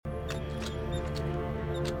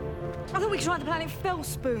thought we could try the planet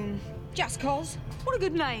Fellspoon. Just cause. What a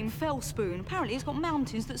good name, Fellspoon. Apparently it's got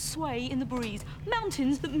mountains that sway in the breeze.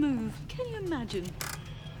 Mountains that move. Can you imagine?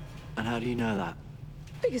 And how do you know that?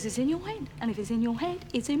 Because it's in your head. And if it's in your head,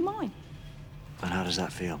 it's in mine. And how does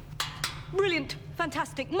that feel? Brilliant.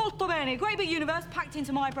 Fantastic. Molto bene. Great big universe packed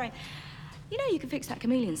into my brain. You know you can fix that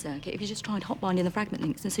chameleon circuit if you just tried hotbinding the fragment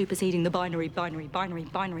links and superseding the binary. I'm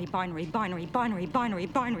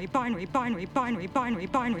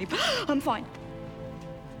fine.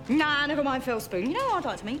 Nah, never mind Fellspoon. You know what I'd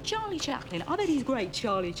like to meet? Charlie Chaplin. I bet he's great,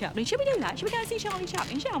 Charlie Chaplin. Should we do that? Should we go and see Charlie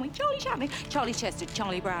Chaplin, shall we? Charlie Chaplin. Charlie Chester,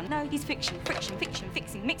 Charlie Brown. No, he's fiction. Friction, fiction,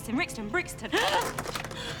 fixing, mixing, Rixton, Brixton.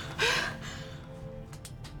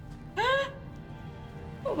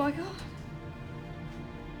 Oh my God.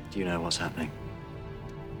 Do you know what's happening?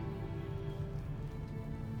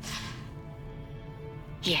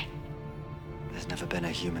 Yeah. There's never been a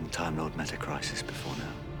human Time Lord meta-crisis before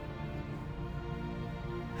now.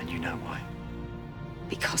 And you know why?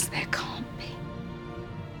 Because there can't be.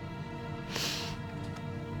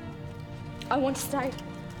 I want to stay.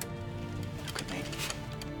 Look at me.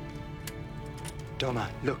 Donna,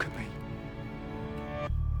 look at me.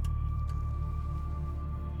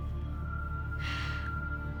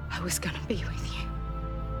 I was gonna be with you.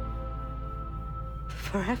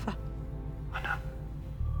 Forever. I know.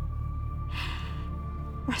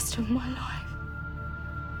 Rest of my life.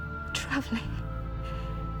 Traveling.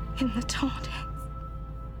 In the TARDIS.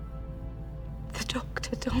 The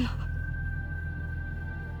Dr. Donna.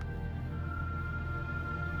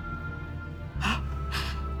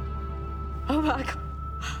 Oh, but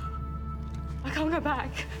I can't go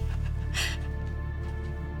back.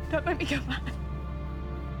 Don't make me go back.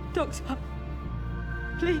 Doctor.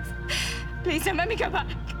 Please. Please don't make me go back.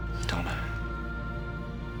 Donna.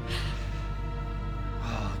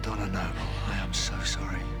 Oh, Donna Noble, I am so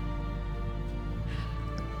sorry.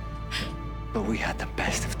 But we had the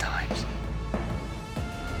best of times.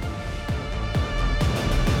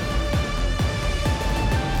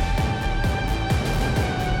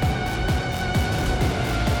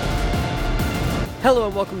 Hello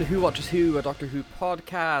and welcome to Who Watches Who, a Doctor Who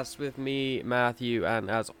podcast with me, Matthew,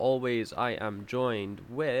 and as always, I am joined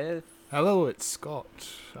with... Hello, it's Scott,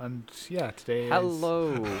 and yeah, today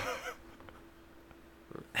Hello.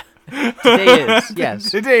 Today is,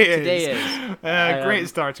 yes. Today is. Great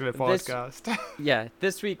start to the podcast.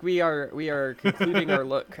 This week we are concluding our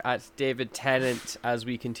look at David Tennant as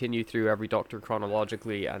we continue through every Doctor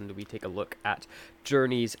chronologically, and we take a look at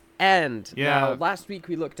Journey's End. Yeah. Now, last week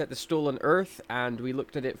we looked at the Stolen Earth, and we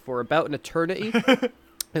looked at it for about an eternity.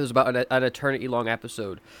 It was about an eternity-long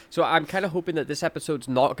episode. So I'm kind of hoping that this episode's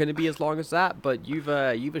not going to be as long as that, but you've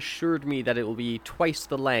assured me that it will be twice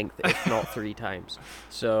the length, if not 3 times.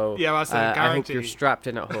 So yeah, that's a guarantee. I hope you're strapped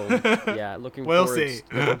in at home. Yeah, looking We'll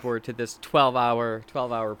forward to this 12-hour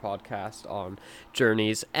podcast on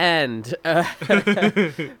Journey's End.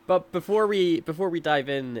 But before we dive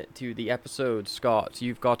in to the episode, Scott,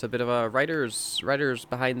 you've got a bit of a writers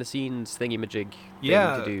behind the scenes thingy-majig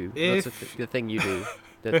to do. What's the thing you do?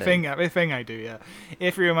 The thing I do, yeah.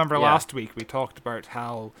 If you remember last week, we talked about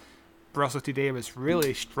how Russell T Davies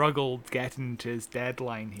really struggled getting to his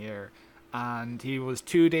deadline here, and he was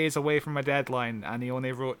 2 days away from a deadline, and he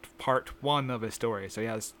only wrote part 1 of his story. So he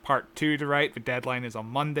has part 2 to write. The deadline is on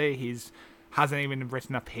Monday. Hasn't even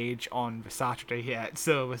written a page on the Saturday yet,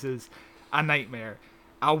 so this is a nightmare.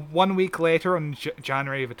 1 week later, on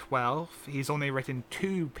January the 12th, he's only written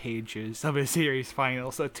 2 pages of his series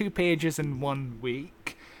final, so 2 pages in 1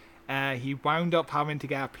 week. He wound up having to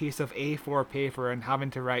get a piece of A4 paper and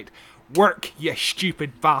having to write, "Work, you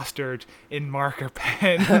stupid bastard," in marker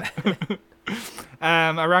pen.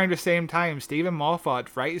 Around the same time, Stephen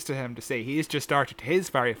Moffat writes to him to say he's just started his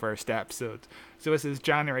very first episode. So this is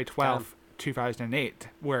January 12th, 2008,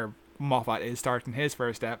 where Moffat is starting his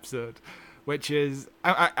first episode. Which is,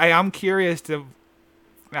 I am curious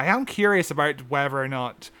about whether or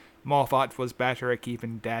not Moffat was better at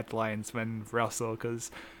keeping deadlines than Russell, because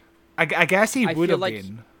I guess he would have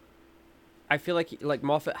been. I feel like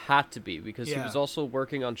Moffat had to be, because he was also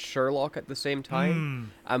working on Sherlock at the same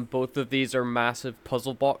time, and both of these are massive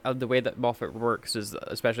puzzle box. And the way that Moffat works is,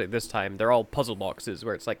 especially at this time, they're all puzzle boxes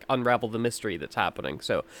where it's like unravel the mystery that's happening.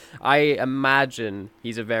 So I imagine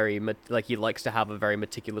he's he likes to have a very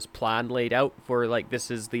meticulous plan laid out for like,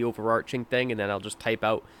 this is the overarching thing, and then I'll just type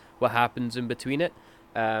out what happens in between it.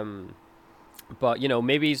 But,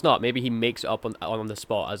 maybe he's not. Maybe he makes it up on the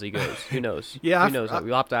spot as he goes. Who knows? Yeah, Who knows?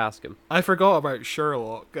 We'll have to ask him. I forgot about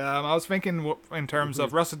Sherlock. I was thinking in terms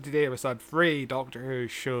of Russell T Davies had 3 Doctor Who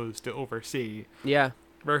shows to oversee. Yeah.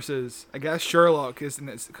 versus, I guess, Sherlock, isn't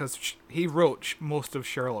it? Because he wrote most of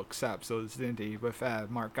Sherlock's episodes, didn't he, with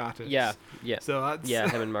Mark Gatiss? Yeah. So that's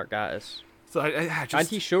him and Mark Gatiss. So I just, and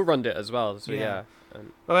he showrunned it as well. So yeah.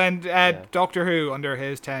 And Doctor Who under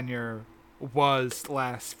his tenure was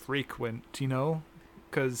less frequent,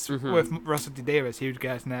 because with Russell T Davies, he would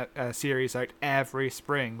get a series out every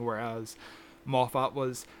spring, whereas Moffat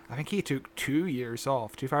was, I think he took 2 years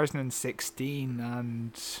off, 2016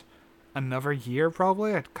 and another year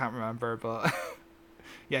probably. I can't remember, but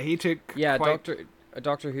yeah, he took. Yeah,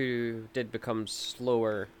 Doctor Who did become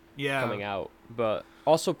slower coming out, but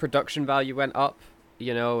also production value went up,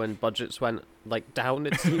 and budgets went down,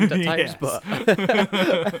 it seemed at times.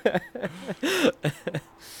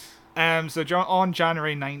 So on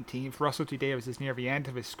January 19th, Russell T Davies is near the end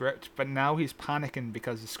of his script, but now he's panicking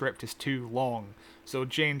because the script is too long. So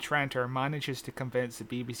Jane Tranter manages to convince the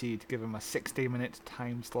BBC to give him a 60-minute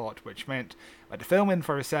time slot, which meant that the filming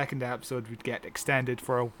for the second episode would get extended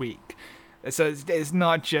for a week. So it's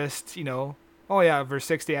not just, there's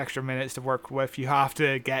 60 extra minutes to work with. You have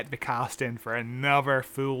to get the cast in for another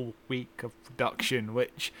full week of production,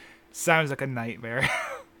 which sounds like a nightmare.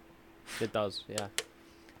 It does, yeah.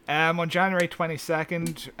 On January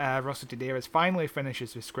 22nd, Russell T Davies finally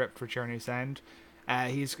finishes the script for Journey's End.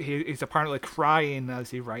 He's apparently crying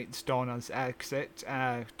as he writes Donna's exit.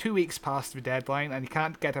 2 weeks past the deadline, and he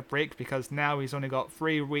can't get a break because now he's only got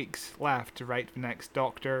 3 weeks left to write the next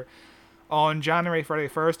Doctor. On January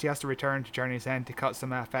 31st, he has to return to Journey's End to cut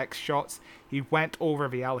some FX shots. He went over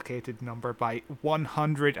the allocated number by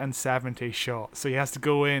 170 shots. So he has to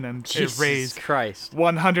go in and erase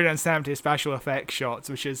 170 special effects shots,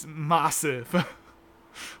 which is massive.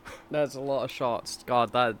 That's a lot of shots.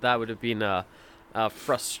 God, that would have been a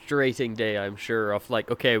frustrating day, I'm sure, of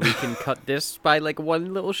okay, we can cut this by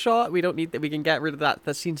one little shot. We don't need that. We can get rid of that.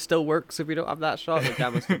 That scene still works if we don't have that shot.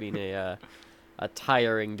 That must have been a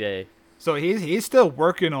tiring day. So he's still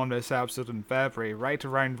working on this episode in February, right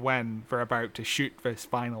around when we're about to shoot this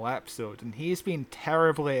final episode, and he's been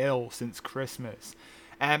terribly ill since Christmas.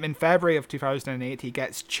 In February of 2008, he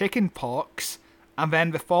gets chicken pox, and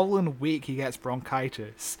then the following week he gets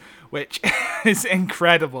bronchitis, which is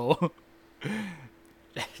incredible.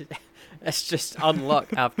 It's just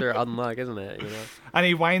unluck after unluck, isn't it? And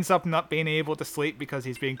he winds up not being able to sleep because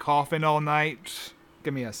he's been coughing all night.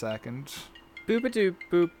 Give me a second. Boop-a-doop,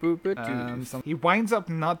 boop, boop-a-doop. He winds up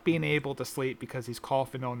not being able to sleep because he's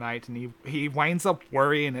coughing all night, and he winds up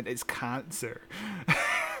worrying that it's cancer.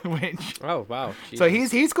 Oh wow! Jesus. So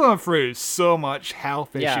he's going through so much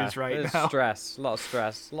health issues right now. Stress, a lot of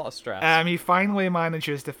stress. He finally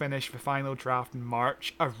manages to finish the final draft in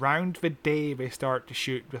March, around the day they start to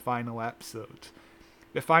shoot the final episode.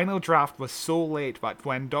 The final draft was so late that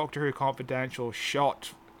when Doctor Who Confidential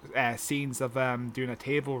shot scenes of doing a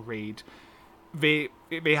table read, they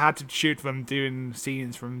had to shoot them doing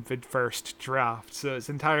scenes from the first draft, so it's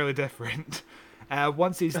entirely different.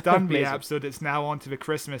 Once he's done the episode, it's now on to the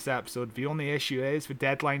Christmas episode. The only issue is the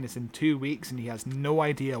deadline is in 2 weeks, and he has no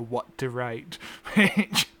idea what to write.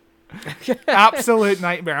 Which absolute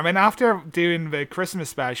nightmare. I mean, after doing the Christmas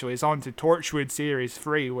special, he's on to Torchwood Series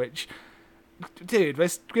 3, which, dude,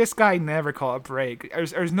 this guy never caught a break.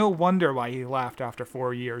 There's no wonder why he left after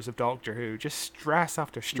 4 years of Doctor Who. Just stress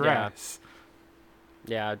after stress.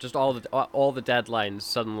 Yeah, just all the deadlines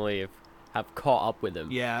suddenly have caught up with him.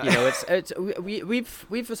 Yeah,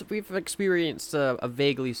 we've experienced a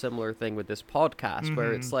vaguely similar thing with this podcast,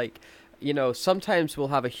 where it's sometimes we'll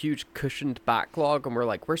have a huge cushioned backlog, and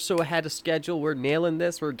we're so ahead of schedule, we're nailing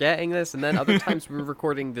this, we're getting this, and then other times we're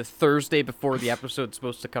recording the Thursday before the episode's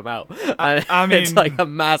supposed to come out. I mean, it's like a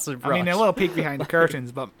massive rush. I mean, a little peek behind the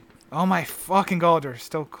curtains, but oh my fucking god, there's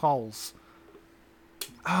still calls.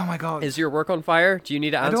 Oh my god. Is your work on fire? Do you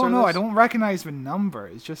need to answer I don't know. this? I don't recognize the number.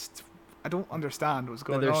 It's just, I don't understand what's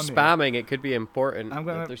going on. They're spamming. It could be important. If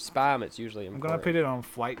they're spam, it's usually important. I'm going to put it on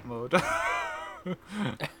flight mode.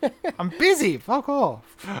 I'm busy. Fuck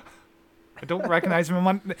off. I don't recognize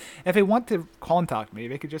them. If they want to contact me,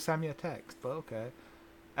 they could just send me a text. But okay.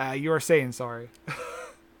 You were saying, sorry.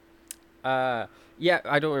 Yeah,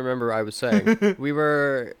 I don't remember what I was saying. We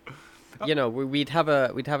were... we'd have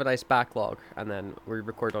a nice backlog, and then we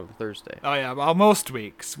record on Thursday. Oh yeah, well, most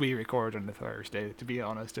weeks we record on the Thursday, to be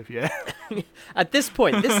honest with you. At this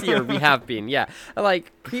point, this year we have been, yeah.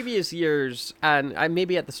 Like previous years, and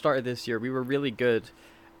maybe at the start of this year, we were really good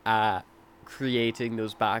at creating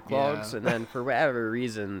those backlogs, and then for whatever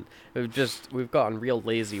reason, we've gotten real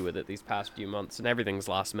lazy with it these past few months, and everything's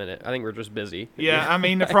last minute. I think we're just busy. Yeah, I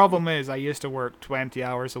mean, the problem is I used to work 20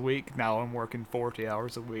 hours a week. Now I'm working 40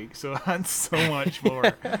 hours a week, so that's so much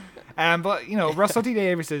more. But, you know, Russell T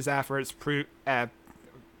Davies's efforts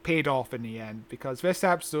paid off in the end, because this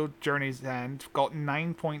episode, Journey's End, got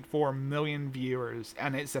 9.4 million viewers,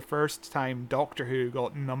 and it's the first time Doctor Who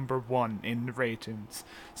got #1 in the ratings.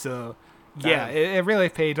 So, yeah, it really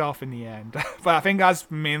paid off in the end. But I think that's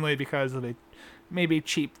mainly because of the maybe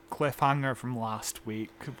cheap cliffhanger from last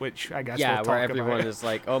week, which I guess we'll talk where everyone about. is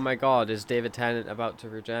like, oh my god, is David Tennant about to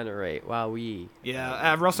regenerate? Wowee.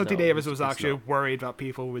 Yeah, Russell T Davies was actually not. worried that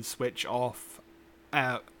people would switch off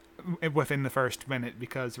within the first minute,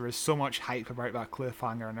 because there was so much hype about that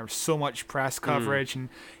cliffhanger and there was so much press coverage, and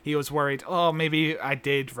he was worried, oh, maybe I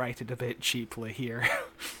did write it a bit cheaply here,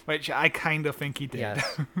 which I kind of think he did.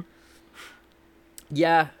 Yes.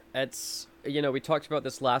 Yeah, it's, you know, we talked about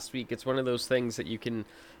this last week. It's one of those things that you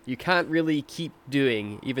can't really keep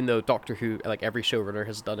doing, even though Doctor Who, like every showrunner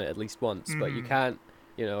has done it at least once, but you can't,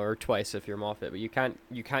 you know, or twice if you're Moffat, but you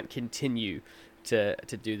can't continue to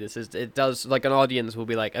do this. It does, like, an audience will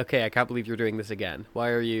be like, okay, I can't believe you're doing this again. Why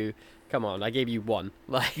are you, come on, I gave you one.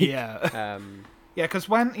 Like, Yeah. Yeah, because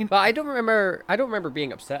when... But I don't remember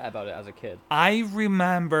being upset about it as a kid. I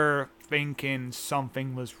remember thinking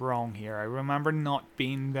something was wrong here. I remember not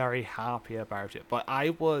being very happy about it, but I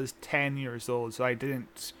was 10 years old, so I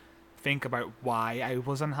didn't think about why I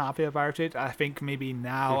was unhappy about it. I think maybe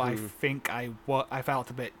now I think I felt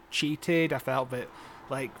a bit cheated. I felt a bit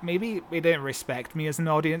like maybe they didn't respect me as an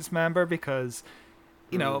audience member, because,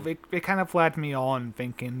 you know, they kind of led me on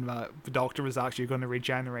thinking that the Doctor was actually going to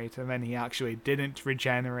regenerate, and then he actually didn't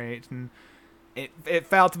regenerate, and it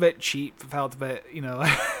felt a bit cheap. It felt a bit, you know,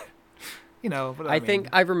 you know. What I mean. think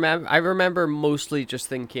I remember mostly just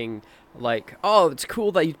thinking like, oh, it's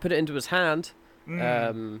cool that you put it into his hand.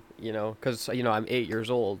 You know, because, you know, I'm 8 years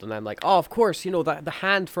old, and I'm like, oh, of course, you know, the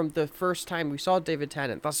hand from the first time we saw David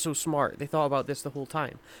Tennant, that's so smart. They thought about this the whole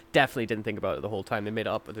time. Definitely didn't think about it the whole time. They made it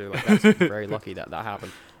up, but they're like, that's very lucky that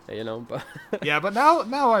happened, you know. But yeah, but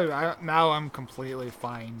now I'm completely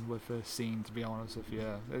fine with the scene, to be honest with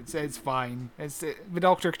you. It's fine. The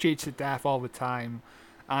Doctor cheats to death all the time,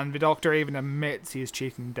 and the Doctor even admits he's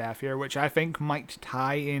cheating death here, which I think might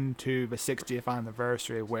tie into the 60th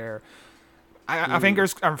anniversary, where I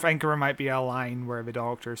think there might be a line where the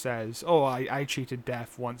Doctor says, "Oh, I cheated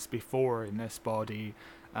death once before in this body,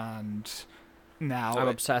 and now I'm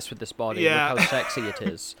obsessed with this body. Yeah. Look how sexy it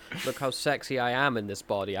is. Look how sexy I am in this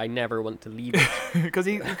body. I never want to leave it." Because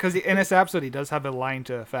in this episode he does have a line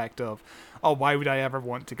to the effect of, "Oh, why would I ever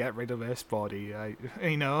want to get rid of this body?"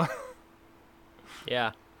 You know.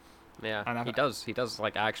 Yeah. Yeah, he does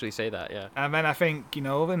like actually say that, yeah. And then I think, you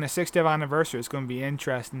know, in the 60th anniversary, it's going to be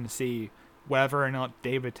interesting to see whether or not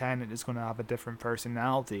David Tennant is going to have a different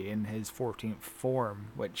personality in his 14th form,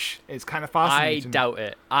 which is kind of fascinating. I doubt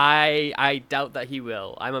it. I doubt that he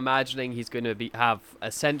will. I'm imagining he's going to have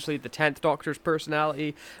essentially the 10th Doctor's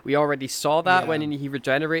personality. We already saw that when he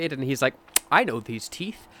regenerated, and he's like, I know these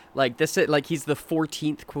teeth. Like, this is like he's the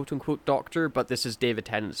 14th quote-unquote Doctor, but this is David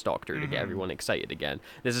Tennant's Doctor to get everyone excited again.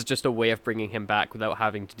 This is just a way of bringing him back without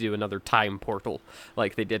having to do another time portal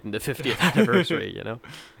like they did in the 50th anniversary, you know?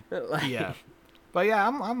 Yeah. But yeah,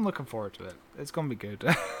 I'm looking forward to it. It's going to be good.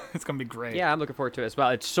 It's going to be great. Yeah, I'm looking forward to it as well.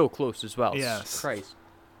 It's so close as well. Yes. Christ.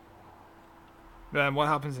 Then what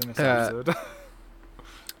happens in this episode?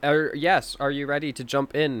 Yes, are you ready to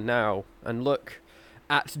jump in now and look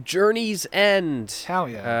at Journey's End? Hell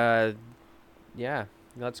yeah. Yeah,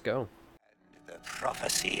 let's go. The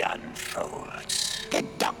prophecy unfolds. The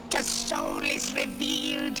Doctor's soul is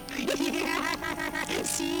revealed.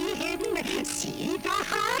 See him, see the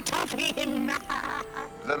heart of him.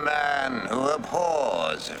 The man who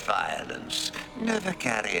abhors violence, never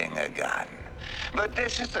carrying a gun. But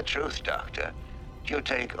this is the truth, Doctor. You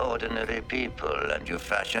take ordinary people and you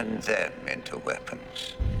fashion them into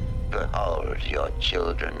weapons. Behold your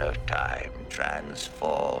children of time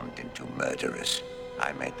transformed into murderers.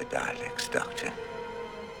 I made the Daleks, Doctor.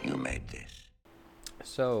 You made this.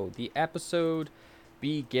 So, the episode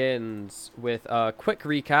begins with a quick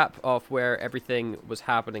recap of where everything was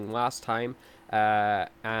happening last time,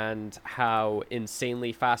 and how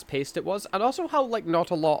insanely fast-paced it was, and also how, like, not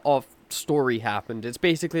a lot of story happened. It's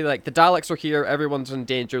basically like, the Daleks are here, everyone's in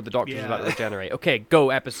danger, the Doctor's about to regenerate. Okay, go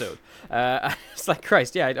episode. It's like,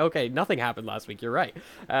 Christ, yeah, okay, nothing happened last week, you're right.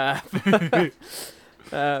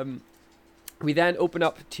 We then open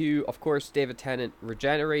up to, of course, David Tennant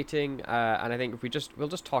regenerating, and I think if we'll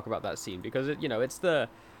just talk about that scene, because it's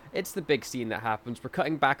it's the big scene that happens. We're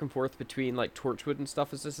cutting back and forth between like Torchwood and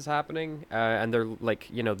stuff as this is happening, and they're like,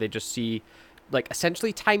 they just see like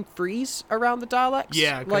essentially time freeze around the Daleks.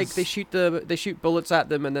 Yeah, like they shoot bullets at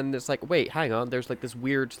them, and then it's like, wait, hang on, there's like this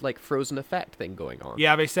weird like frozen effect thing going on.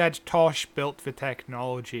 Yeah, they said Tosh built the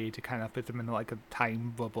technology to kind of put them in like a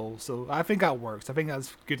time bubble, so I think that works. I think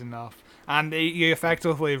that's good enough. And you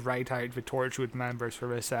effectively write out the Torchwood members for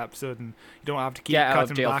this episode, and you don't have to keep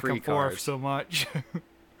cutting back and forth so much.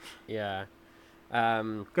 Yeah.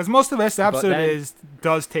 Because most of this episode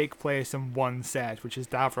does take place in one set, which is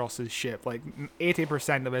Davros's ship. Like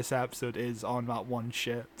 80% of this episode is on that one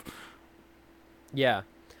ship. Yeah,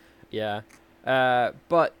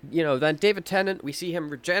 but then David Tennant, we see him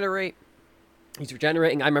regenerate. He's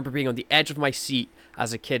regenerating. I remember being on the edge of my seat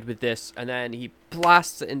as a kid with this, and then he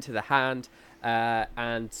blasts it into the hand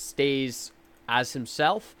and stays as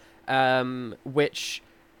himself, which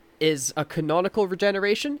is a canonical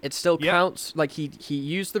regeneration. It still counts. Like he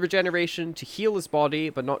used the regeneration to heal his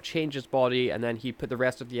body but not change his body, and then he put the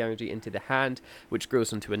rest of the energy into the hand, which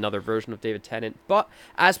grows into another version of David Tennant. But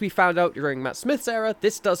as we found out during Matt Smith's era,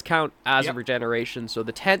 this does count as a regeneration. So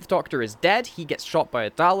the 10th Doctor is dead. He gets shot by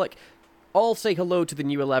a Dalek. All say hello to the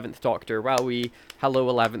new 11th Doctor. Hello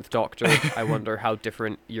 11th Doctor. I wonder how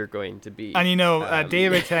different you're going to be. And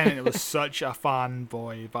David Tennant was such a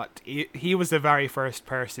fanboy, but he was the very first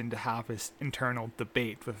person to have his internal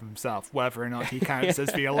debate with himself, whether or not he counts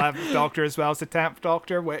as the 11th Doctor as well as the 10th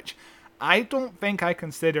Doctor, which I don't think I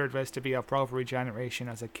considered this to be a proper regeneration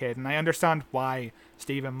as a kid, and I understand why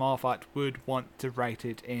Stephen Moffat would want to write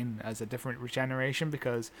it in as a different regeneration,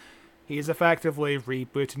 because he's effectively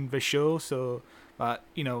rebooting the show, so that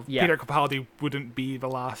Peter Capaldi wouldn't be the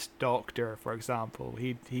last Doctor, for example.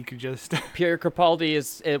 He could just Peter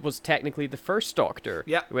Capaldi was technically the first Doctor.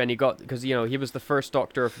 Yeah. When he got, because he was the first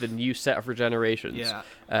Doctor of the new set of regenerations. Yeah.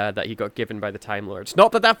 That he got given by the Time Lords.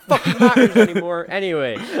 Not that fucking matters anymore.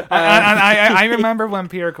 Anyway. I remember when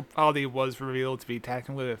Peter Capaldi was revealed to be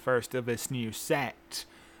technically the first of this new set.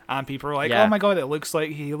 And people are like, "Oh my god, he looks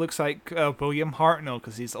like William Hartnell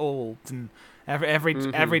because he's old." And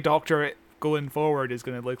every Doctor going forward is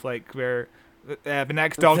going to look like the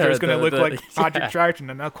next Doctor is going to look like Patrick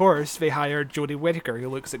Troughton. And of course, they hired Jodie Whittaker, who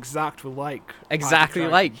looks exactly like exactly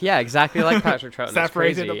like Patrick Troughton.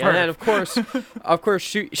 Separated apart. And then of course,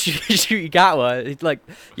 Shuigawa, like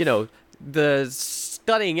the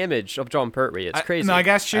stunning image of John Pertwee. It's crazy. No, I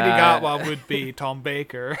guess Shuigawa would be Tom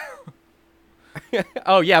Baker.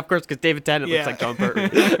 Oh yeah, of course, because David Tennant looks like John Pertwee.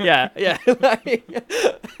 yeah.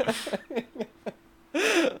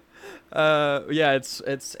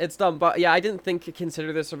 It's dumb, but yeah, I didn't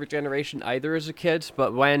consider this a regeneration either as a kid.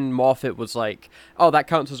 But when Moffat was like, "Oh, that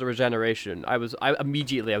counts as a regeneration," I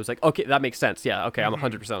immediately was like, "Okay, that makes sense. Yeah, okay, I'm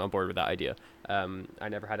 100% on board with that idea." I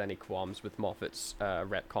never had any qualms with Moffat's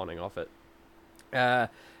retconning of it.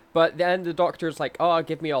 But then the Doctor's like, "Oh,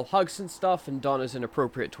 give me all hugs and stuff," and Donna's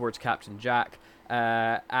inappropriate towards Captain Jack.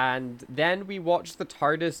 And then we watch the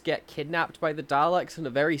TARDIS get kidnapped by the Daleks in a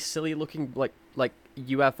very silly looking like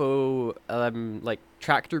UFO like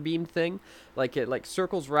tractor beam thing. Like it like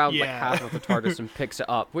circles around like half of the TARDIS and picks it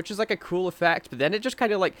up, which is like a cool effect, but then it just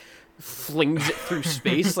kind of like flings it through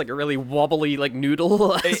space like a really wobbly like noodle.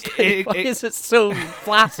 Why is it so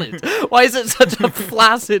flaccid? Why is it such a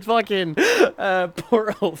flaccid fucking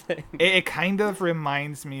portal thing? It kind of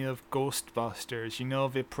reminds me of Ghostbusters,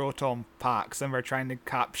 the proton packs, and we're trying to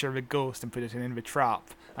capture the ghost and put it in the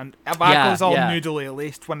trap. And that goes all noodly, at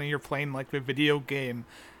least when you're playing like the video game.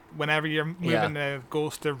 Whenever you're moving the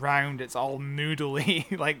ghost around, it's all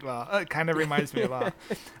noodly like that. It kind of reminds me of that.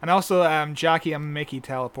 And also, Jackie and Mickey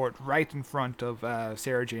teleport right in front of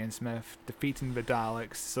Sarah Jane Smith, defeating the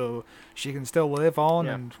Daleks, so she can still live on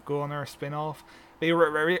and go on her spin-off. They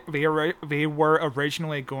were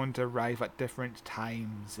originally going to arrive at different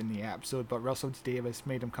times in the episode, but Russell T Davies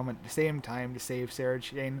made them come at the same time to save Sarah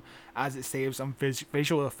Jane, as it saves on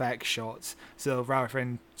visual effects shots. So rather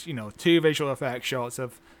than 2 visual effects shots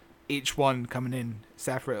of each one coming in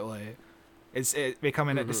separately, they come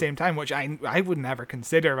in at the same time, which I would never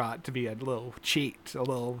consider that to be a little cheat, a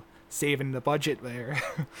little saving the budget there.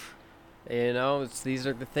 These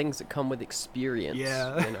are the things that come with experience.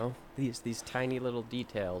 Yeah. These tiny little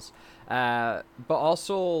details. But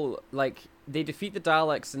also, like, they defeat the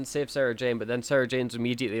Daleks and save Sarah Jane, but then Sarah Jane's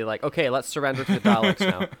immediately like, "Okay, let's surrender to the Daleks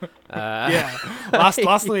now."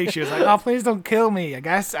 Last week she was like, "Oh, please don't kill me." I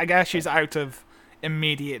guess she's out of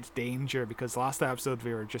immediate danger, because last episode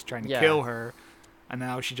we were just trying to kill her, and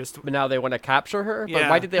now she just... But now they want to capture her? But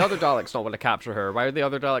why did the other Daleks not want to capture her? Why are the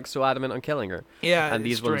other Daleks so adamant on killing her? Yeah, and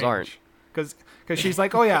these ones aren't? Because she's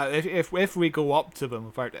like, oh yeah, if we go up to them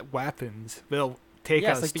without weapons, they'll take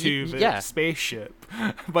Yes, us like, to the yeah. spaceship.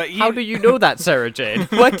 But How do you know that, Sarah Jane?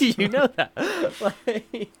 Why do you know that?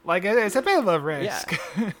 like it's a bit of a risk.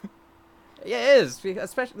 Yeah, it is.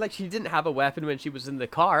 Especially, like, she didn't have a weapon when she was in the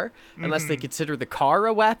car, unless they consider the car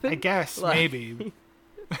a weapon. I guess, Like- maybe.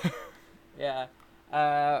 Yeah.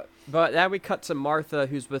 But then we cut to Martha,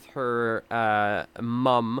 who's with her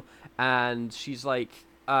mum, and she's like,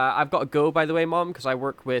 I've got to go, by the way, Mom, because I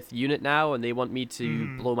work with Unit now, and they want me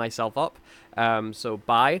to blow myself up. So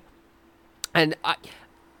bye. And I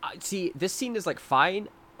see, this scene is, like, fine.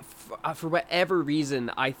 For whatever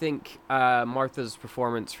reason, I think Martha's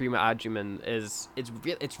performance, Rima Adjuman,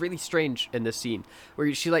 it's really strange in this scene,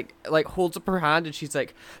 where she, like holds up her hand, and she's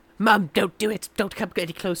like, Mom, don't do it. Don't come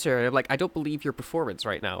any closer. And I'm like, I don't believe your performance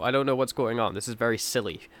right now. I don't know what's going on. This is very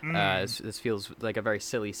silly. This feels like a very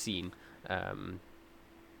silly scene.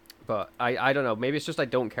 But I don't know. Maybe it's just I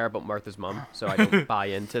don't care about Martha's mum, so I don't buy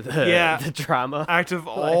into the drama. Out of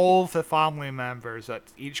all the family members that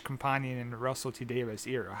each companion in the Russell T Davies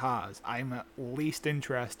era has, I'm at least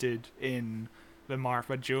interested in the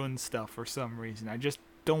Martha Jones stuff for some reason. I just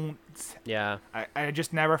don't. Yeah. I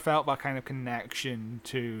just never felt that kind of connection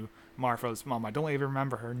to Martha's mum. I don't even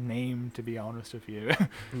remember her name, to be honest with you.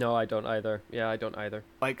 No, I don't either. Yeah, I don't either.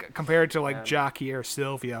 Like, compared to, like, Jackie or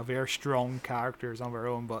Sylvia, they're strong characters on their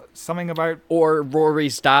own, but something about... Or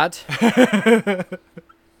Rory's dad. Yeah.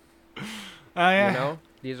 You know?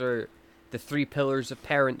 These are the three pillars of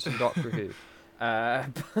parents in Doctor Who.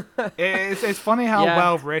 It's funny how Yeah.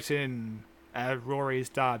 well written Rory's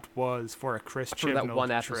dad was for a Chris For Chibnall that one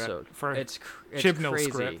trip, episode. for It's Chibnall crazy.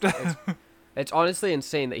 script. It's honestly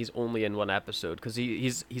insane that he's only in one episode, because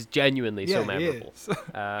he's genuinely so Yeah, he memorable. is.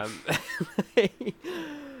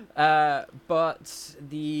 But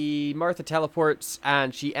the Martha teleports,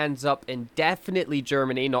 and she ends up in definitely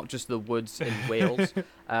Germany, not just the woods in Wales.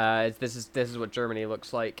 This is what Germany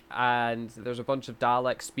looks like, and there's a bunch of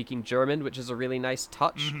Daleks speaking German, which is a really nice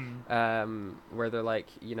touch. Where they're like,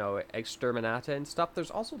 you know, exterminata and stuff.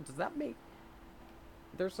 There's also, does that make?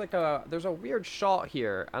 There's a weird shot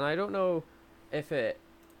here, and I don't know if it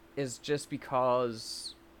is just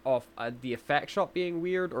because of the effect shot being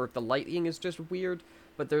weird, or if the lighting is just weird.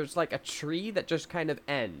 But there's like a tree that just kind of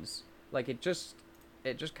ends, like it just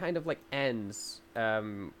kind of like ends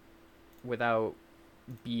without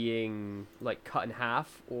being like cut in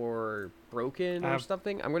half or broken or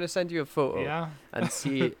something. I'm gonna send you a photo and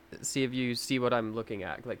see if you see what I'm looking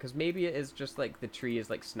at, like, because maybe it is just like the tree is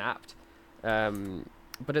like snapped,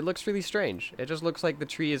 but it looks really strange. It just looks like the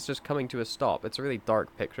tree is just coming to a stop. It's a really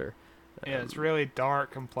dark picture. Yeah, it's really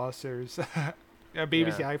dark, and plus there's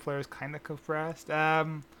BBC iPlayer is kind of compressed.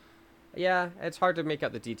 Yeah, it's hard to make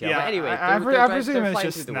out the detail. Yeah, But anyway, I presume it's flying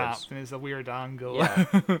just through the woods. snapped and it's a weird angle.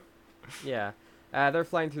 Yeah. Yeah. They're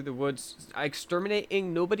flying through the woods,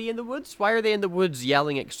 exterminating nobody in the woods. Why are they in the woods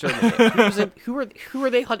yelling exterminate? Who are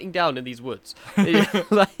they hunting down in these woods?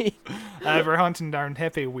 Like, We're hunting down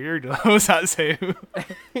hippie weirdos. That's who.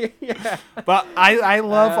 yeah. But I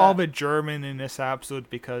love all the German in this episode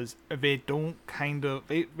because they don't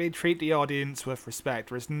they treat the audience with respect.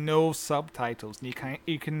 There's no subtitles, and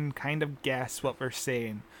you can kind of guess what they're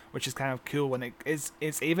saying, which is kind of cool. And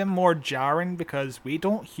it's even more jarring because we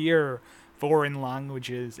don't hear foreign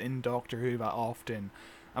languages in Doctor Who that often.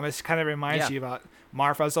 And this kind of reminds you that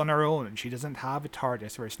Martha's on her own, and she doesn't have a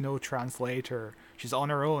TARDIS. There's no translator. She's on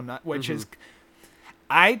her own, which is...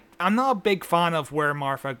 I'm not a big fan of where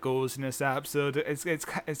Martha goes in this episode.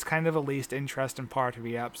 It's kind of the least interesting part of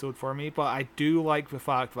the episode for me, but I do like the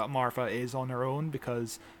fact that Martha is on her own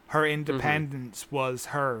because her independence was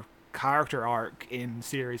her character arc in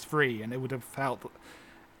Series 3, and it would have felt...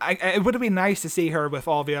 it would have been nice to see her with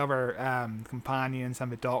all the other companions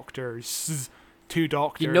and the doctors, two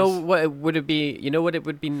doctors. You know what it would be? You know what it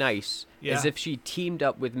would be nice is if she teamed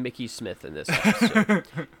up with Mickey Smith in this episode,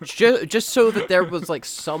 just so that there was like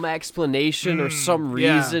some explanation or some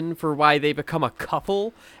reason for why they become a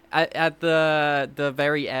couple at the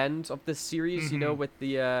very end of this series. You know, with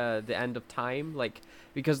the end of time, like.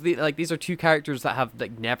 Because these are two characters that have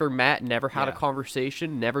like never met, never had a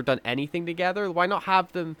conversation, never done anything together. Why not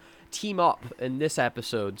have them team up in this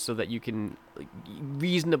episode so that you can like,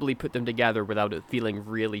 reasonably put them together without it feeling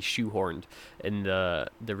really shoehorned in the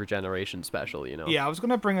regeneration special, you know? Yeah, I was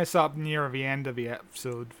gonna bring this up near the end of the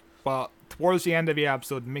episode, but towards the end of the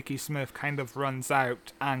episode, Mickey Smith kind of runs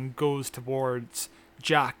out and goes towards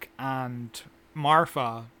Jack and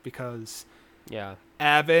Martha because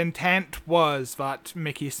The intent was that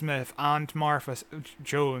Mickey Smith and Martha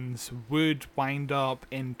Jones would wind up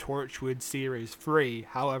in Torchwood Series 3.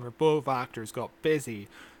 However, both actors got busy.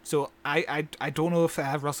 So I don't know if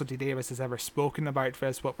Russell T Davies has ever spoken about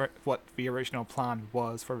this, what the original plan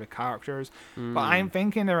was for the characters. But I'm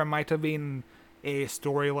thinking there might have been a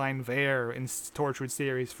storyline there in Torchwood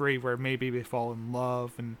Series 3 where maybe they fall in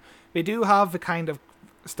love. And they do have the kind of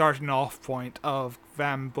starting off point of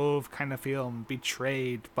them both kind of feeling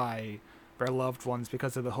betrayed by their loved ones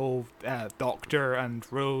because of the whole Doctor and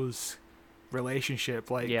Rose relationship.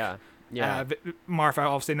 Like, Martha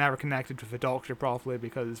obviously never connected with the Doctor properly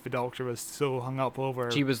because the Doctor was so hung up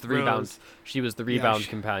over she was the Rose. rebound. She was the rebound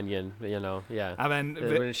companion, you know. Yeah. And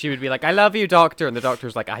then she would be like, "I love you, Doctor," and the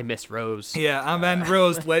Doctor's like, "I miss Rose." Yeah, and then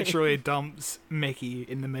Rose literally dumps Mickey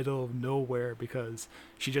in the middle of nowhere because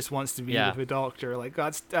she just wants to be with the Doctor. Like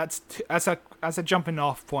that's a jumping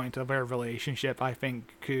off point of their relationship. I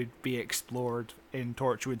think could be explored in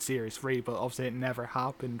Torchwood Series 3, but obviously it never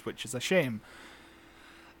happened, which is a shame.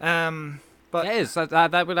 But it is.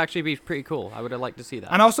 That would actually be pretty cool. I would have liked to see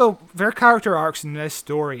that. And also, their character arcs in this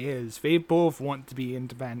story is they both want to be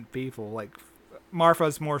independent people. Like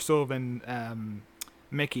Martha's more so than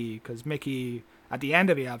Mickey, because Mickey at the end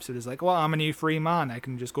of the episode is like, "Well, I'm a new free man. I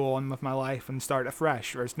can just go on with my life and start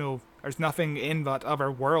afresh. There's nothing in that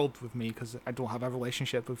other world with me because I don't have a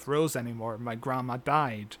relationship with Rose anymore. My grandma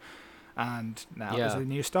died, and now there's a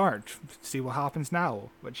new start. See what happens now."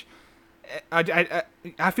 Which I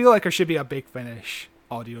feel like there should be a Big Finish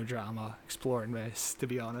audio drama exploring this, to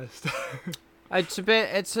be honest. It's a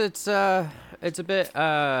bit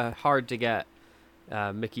hard to get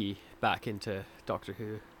Mickey back into Doctor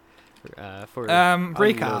Who for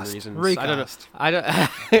recast. Reasons. Recast. I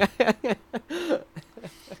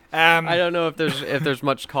don't know if there's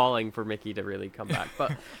much calling for Mickey to really come back.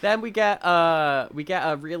 But then we get a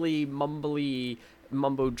really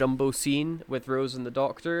mumbo jumbo scene with Rose and the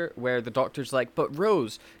Doctor where the Doctor's like, "But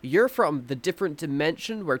Rose, you're from the different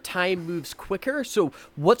dimension where time moves quicker, so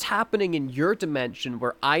what's happening in your dimension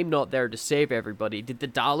where I'm not there to save everybody? Did the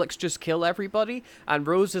Daleks just kill everybody?" And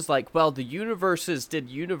Rose is like, "Well, the universes did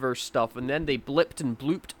universe stuff and then they blipped and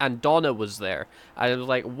blooped and Donna was there." And I was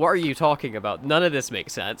like, "What are you talking about? None of this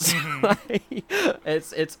makes sense."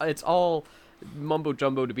 It's all mumbo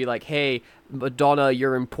jumbo to be like, "Hey, Madonna,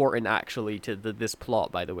 you're important actually to this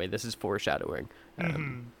plot, by the way. This is foreshadowing."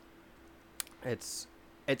 It's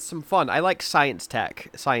some fun. I like science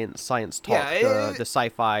talk, the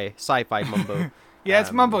sci-fi mumbo. Yeah,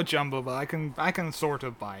 it's mumbo jumbo, but I can sort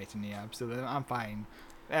of buy it in the episode. I'm fine.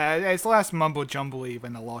 It's less mumbo jumbo-y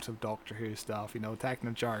than a lot of Doctor Who stuff. You know,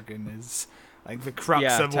 techno jargon is like the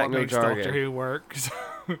crux of what makes Doctor Who work.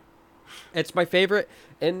 It's my favorite.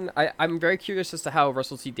 I'm very curious as to how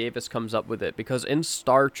Russell T Davies comes up with it, because in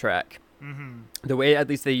Star Trek, the way at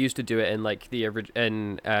least they used to do it in like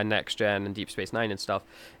in Next Gen and Deep Space Nine and stuff,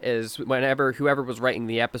 is whenever whoever was writing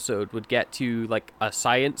the episode would get to like a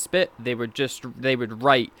science bit, they would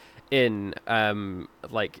write in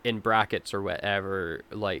like in brackets or whatever,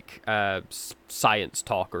 like science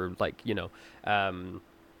talk or like, you know,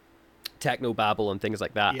 techno babble and things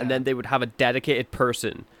like that, and then they would have a dedicated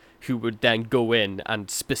person who would then go in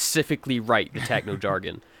and specifically write the techno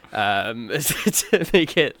jargon to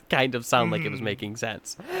make it kind of sound like it was making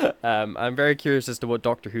sense. I'm very curious as to what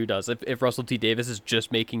Doctor Who does. If Russell T Davies is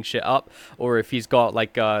just making shit up, or if he's got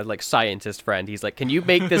like scientist friend. He's like, "Can you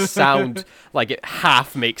make this sound like it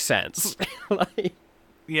half makes sense?" Like,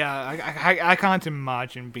 yeah, I can't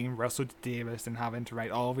imagine being Russell T Davies and having to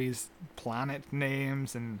write all these planet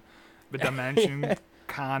names and the dimension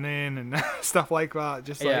canon and stuff like that.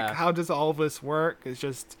 Just like, how does all this work? It's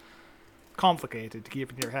just complicated to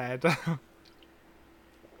keep in your head.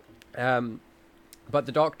 But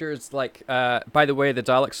the Doctor's like, by the way, the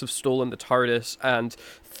Daleks have stolen the TARDIS, and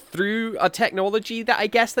through a technology that I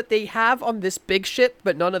guess that they have on this big ship,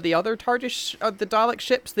 but none of the other TARDIS, the Dalek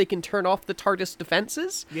ships, they can turn off the TARDIS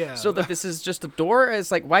defenses. Yeah. So that this is just a door.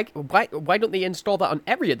 It's like, why don't they install that on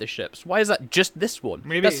every of the ships? Why is that just this one?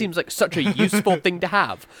 Maybe that seems like such a useful thing to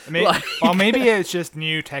have. Well, maybe it's just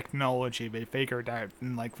new technology they figured out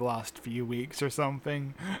in like the last few weeks or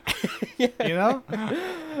something. You know.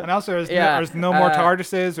 And also, there's no more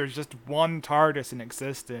TARDISes. There's just one TARDIS in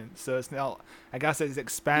existence, so it's not. I guess it's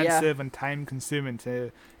expensive and time-consuming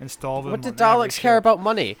to install them. What do Daleks care about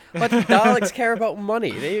money? What do Daleks care about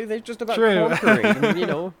money? They're just about conquering, you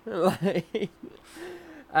know.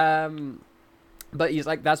 But he's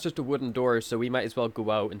like, that's just a wooden door, so we might as well go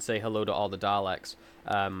out and say hello to all the Daleks.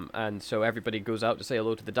 And so everybody goes out to say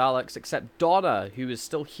hello to the Daleks, except Donna, who is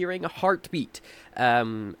still hearing a heartbeat.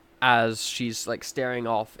 as she's like staring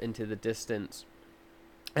off into the distance.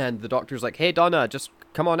 And the Doctor's like, "Hey, Donna, just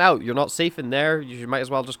come on out. You're not safe in there. You might as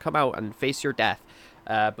well just come out and face your death."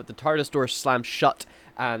 But the TARDIS door slams shut,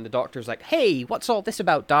 and the Doctor's like, "Hey, what's all this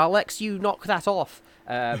about, Daleks? You knock that off."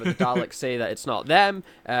 But the Daleks say that it's not them,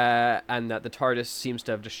 and that the TARDIS seems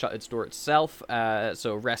to have just shut its door itself.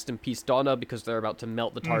 So rest in peace, Donna, because they're about to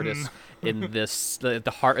melt the TARDIS in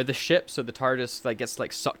the heart of the ship. So the TARDIS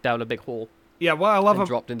gets sucked down a big hole. Yeah, what I love and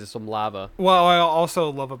dropped into some lava. What I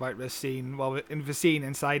also love about this scene, in the scene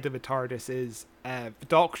inside of the TARDIS, is the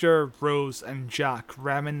Doctor, Rose, and Jack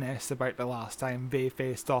reminisce about the last time they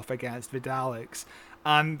faced off against the Daleks.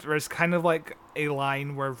 And there's kind of a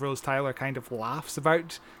line where Rose Tyler kind of laughs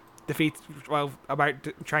about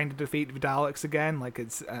trying to defeat the Daleks again, like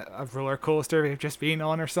it's a roller coaster they've just been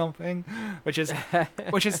on or something, which is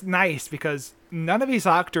nice, because none of these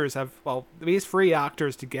actors these three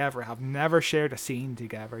actors together have never shared a scene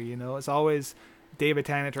together. It's always David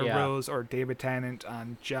Tennant or Rose, or David Tennant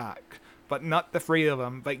and Jack, but not the three of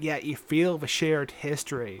them. But yet you feel the shared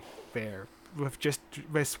history there with just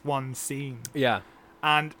this one scene. Yeah.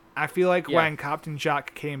 And I feel like when Captain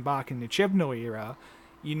Jack came back in the Chibnall era,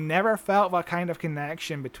 you never felt that kind of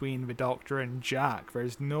connection between the Doctor and Jack.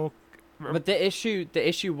 There's no... But the issue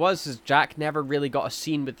is Jack never really got a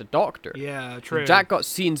scene with the Doctor. Yeah, true. Jack got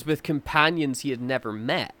scenes with companions he had never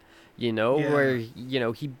met. Where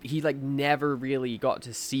he never really got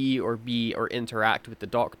to see or be or interact with the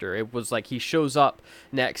Doctor. It was like he shows up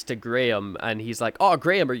next to Graham and he's like, "Oh,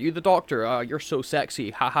 Graham, are you the Doctor? You're so sexy.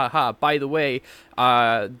 Ha ha ha. By the way,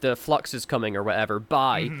 the flux is coming or whatever.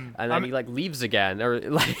 Bye." Mm-hmm. And then he leaves again. Or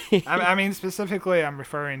I mean, specifically, I'm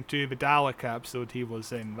referring to the Dalek episode he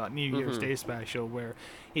was in, that New Year's Day special, where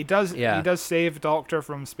he does save the Doctor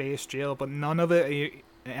from space jail, but none of it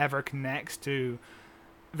ever connects to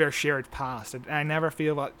their shared past. And I never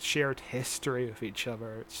feel that shared history with each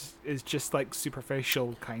other. It's just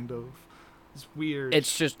superficial, kind of. It's weird.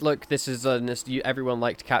 It's just, look, this is everyone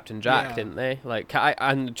liked Captain Jack, didn't they?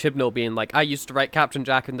 And Chibnall being like, "I used to write Captain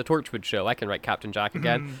Jack in the Torchwood show. I can write Captain Jack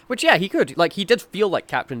again." Which, he could. He did feel like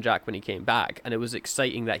Captain Jack when he came back, and it was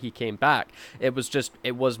exciting that he came back. It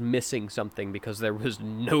was missing something because there was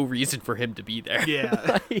no reason for him to be there.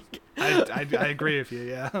 Yeah. I agree with you,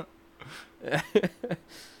 yeah.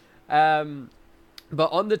 But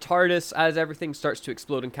on the TARDIS, as everything starts to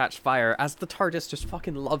explode and catch fire, as the TARDIS just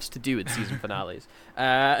fucking loves to do in season finales,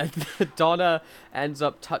 Donna ends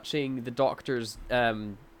up touching the Doctor's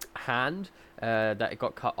hand that it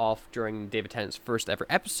got cut off during David Tennant's first ever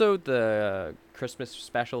episode, the Christmas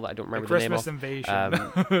special that I don't remember the name of. Christmas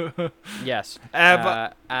Invasion. Yes.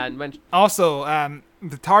 And when also,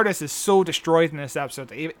 the TARDIS is so destroyed in this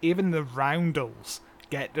episode, even the roundels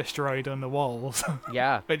get destroyed on the walls.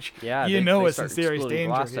 Yeah. Which they is in serious danger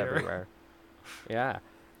glass here. Everywhere. Yeah.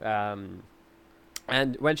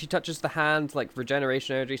 And when she touches the hand,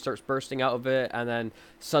 regeneration energy starts bursting out of it, and then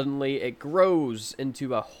suddenly it grows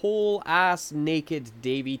into a whole ass naked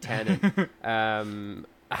Davy Tennant. And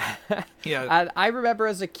I remember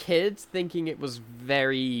as a kid thinking it was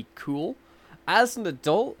very cool. As an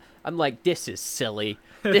adult, I'm like, this is silly.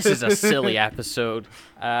 This is a silly episode.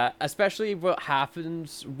 Especially what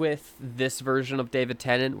happens with this version of David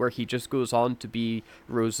Tennant, where he just goes on to be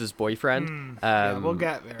Rose's boyfriend. We'll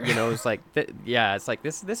get there. It's like,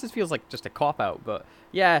 this feels like just a cop-out. But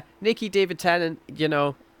yeah, Nikki, David Tennant,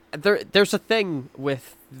 there's a thing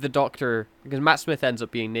with the Doctor, because Matt Smith ends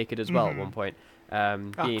up being naked as well at one point.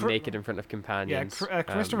 Being naked in front of companions. Yeah,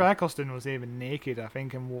 Christopher Eccleston was even naked, I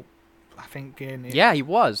think, yeah, he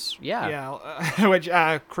was. Yeah. Yeah, which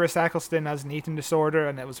Chris Eccleston has an eating disorder,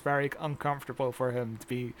 and it was very uncomfortable for him to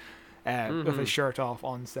be with his shirt off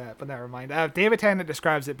on set. But never mind. David Tennant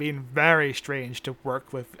describes it being very strange to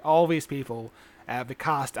work with all these people, the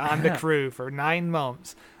cast and the crew, for 9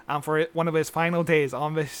 months, and for one of his final days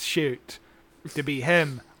on this shoot to be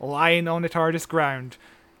him lying on the TARDIS ground,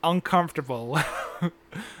 uncomfortable,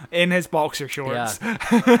 in his boxer shorts.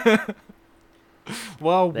 Yeah.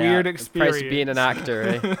 Well, weird experience. Price of being an actor,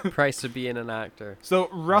 eh? Price of being an actor. So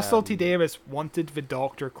Russell T Davies wanted the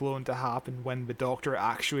Doctor clone to happen when the Doctor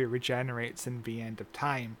actually regenerates in the end of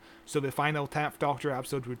time. So the final 10th Doctor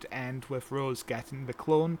episode would end with Rose getting the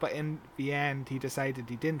clone, but in the end he decided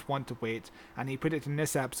he didn't want to wait, and he put it in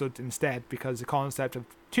this episode instead, because the concept of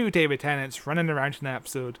 2 David Tennants running around in an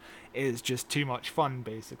episode is just too much fun,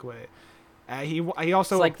 basically. He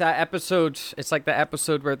also... It's like that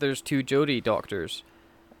episode where there's 2 Jodie Doctors.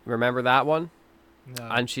 Remember that one? No.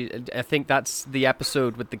 And I think that's the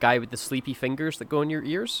episode with the guy with the sleepy fingers that go in your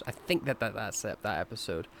ears. I think that's that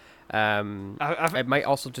episode. It might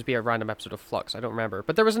also just be a random episode of Flux. I don't remember.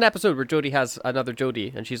 But there was an episode where Jodie has another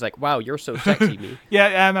Jodie, and she's like, "Wow, you're so sexy, me."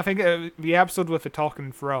 Yeah, I think the episode with the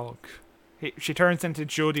talking frog. She turns into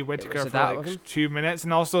Jodie Whittaker for like 2 minutes,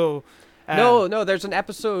 and also. No, there's an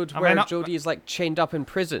episode where Jodie is like chained up in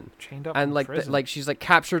prison. And like like she's like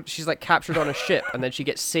captured on a ship, and then she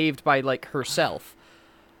gets saved by like herself.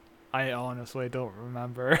 I honestly don't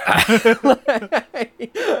remember.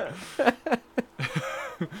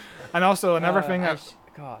 And also another thing that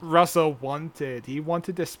Russell wanted, he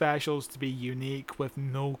wanted the specials to be unique with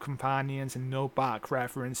no companions and no back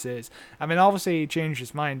references. I mean, obviously he changed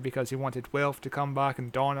his mind because he wanted Wilf to come back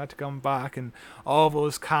and Donna to come back and all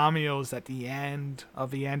those cameos at the end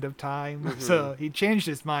of time. Mm-hmm. So he changed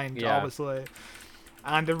his mind, obviously.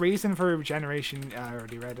 And the reason for regeneration, I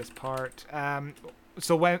already read this part.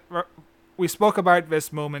 So when we spoke about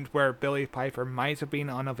this moment where Billie Piper might have been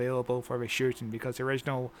unavailable for the shooting because the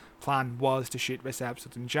original plan was to shoot this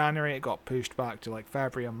episode in January. It got pushed back to like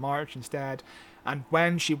February and March instead. And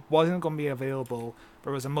when she wasn't going to be available,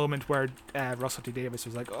 there was a moment where Russell T. Davies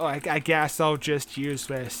was like, "Oh, I guess I'll just use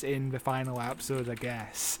this in the final episode, I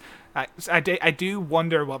guess." I do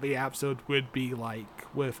wonder what the episode would be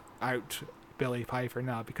like without Billie Piper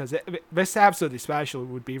now, because this episode especially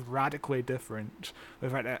would be radically different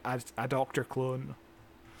without a Doctor clone.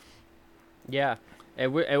 Yeah,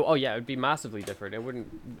 it would. It would be massively different. It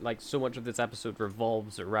wouldn't, like, so much of this episode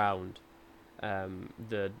revolves around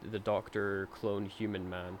the Doctor clone human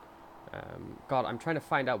man. God, I'm trying to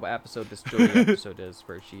find out what episode this Jodie episode is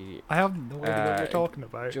where she. I have no idea what you're talking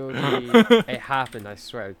about. Jodie, it happened. I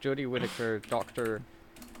swear. Jodie Whittaker, Doctor.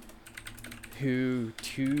 Two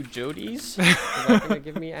Jodies? Is that gonna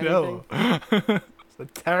give me anything? No. It's a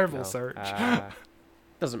terrible search.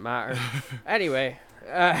 Doesn't matter. Anyway,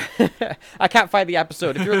 I can't find the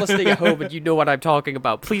episode. If you're listening at home and you know what I'm talking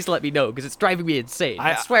about, please let me know, because it's driving me insane.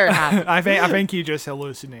 I swear it happened. I think you just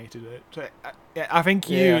hallucinated it. I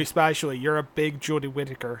think you, especially, you're a big Jodie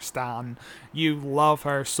Whittaker stan. You love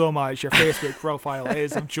her so much. Your Facebook profile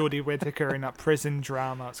is of Jodie Whittaker in that prison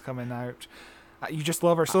drama that's coming out. You just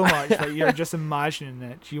love her so much that you're just imagining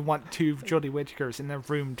it. You want two Jodie Whittakers in a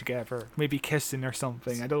room together, maybe kissing or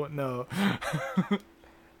something. I don't know.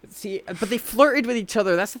 See, but they flirted with each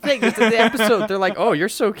other. That's the thing. In the episode, they're like, "Oh, you're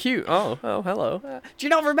so cute. Oh, hello." Do you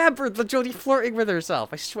not remember the Jodie flirting with herself?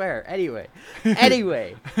 I swear. Anyway,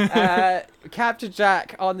 Captain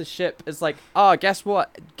Jack on the ship is like, "Oh, guess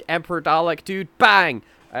what, Emperor Dalek, dude? Bang!"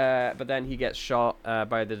 But then he gets shot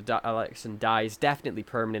by the Daleks and dies, definitely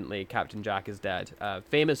permanently. Captain Jack is dead.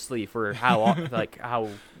 Famously for how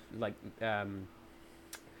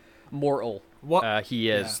mortal he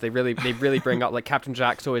is. They really bring up, like, Captain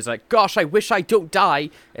Jack's always like, "Gosh, I wish I don't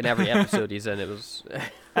die," in every episode he's in. It was.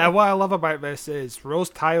 What I love about this is Rose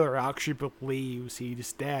Tyler actually believes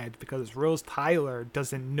he's dead, because Rose Tyler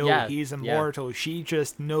doesn't know he's immortal. Yeah. She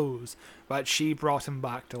just knows that she brought him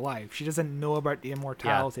back to life. She doesn't know about the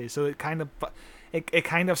immortality, so it kind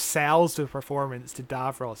of sells the performance to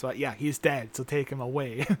Davros. But he's dead, so take him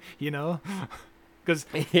away, you know? Because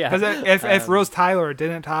if Rose Tyler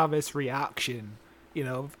didn't have this reaction, you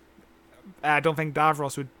know, I don't think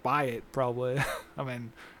Davros would buy it, probably. I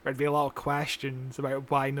mean, there'd be a lot of questions about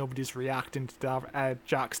why nobody's reacting to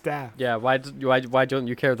Jack's death. Yeah, why don't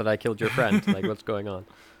you care that I killed your friend? Like, what's going on?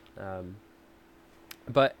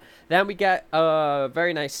 But then we get a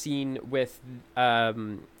very nice scene with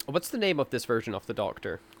what's the name of this version of the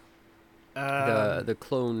Doctor? The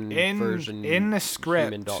clone version. In the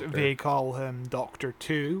script, they call him Doctor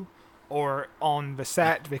 2, or on the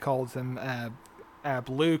set they called him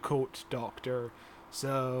Blue Coat Doctor.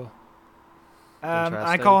 So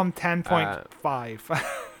I call him 10.5.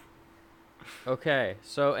 Okay,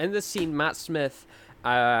 so in this scene, Matt Smith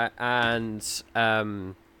and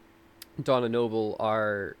Donna Noble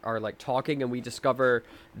are like talking, and we discover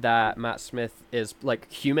that Matt Smith is like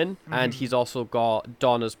human, and he's also got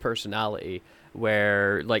Donna's personality,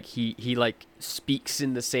 where like he like speaks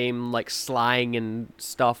in the same like slang and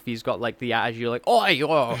stuff. He's got like the attitude like oi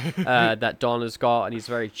that Donna's got, and he's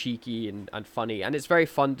very cheeky and funny, and it's very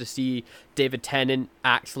fun to see David Tennant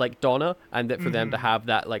act like Donna, and that for them to have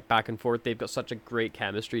that like back and forth. They've got such a great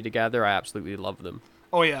chemistry together. I absolutely love them.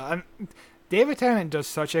 Oh yeah, and David Tennant does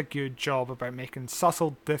such a good job about making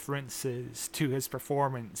subtle differences to his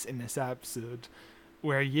performance in this episode,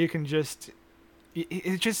 where you can just...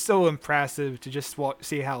 It's just so impressive to just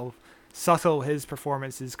see how subtle his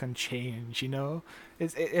performances can change, you know?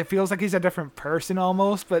 It feels like he's a different person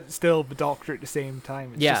almost, but still the Doctor at the same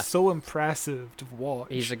time. It's just so impressive to watch.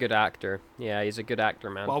 He's a good actor. Yeah, he's a good actor,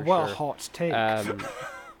 man. Well, what a hot take.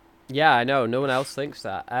 Yeah, I know. No one else thinks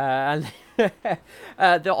that.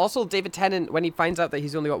 Also, David Tennant, when he finds out that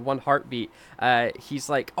he's only got one heartbeat, he's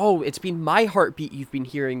like, "Oh, it's been my heartbeat you've been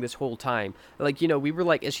hearing this whole time." Like, we were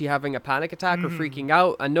like, "Is she having a panic attack or freaking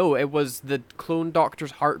out?" And no, it was the clone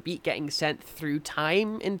doctor's heartbeat getting sent through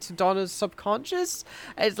time into Donna's subconscious.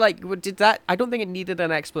 It's like, did that? I don't think it needed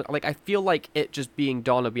an explanation. Like, I feel like it just being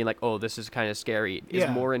Donna being like, "Oh, this is kind of scary," is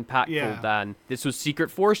more impactful than this was secret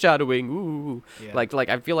foreshadowing. Ooh, like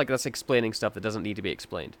I feel like that's explaining stuff that doesn't need to be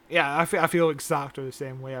explained. Yeah, I feel exactly the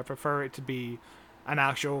same way. I prefer it to be an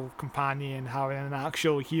actual companion having an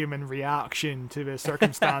actual human reaction to the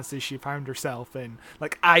circumstances she found herself in.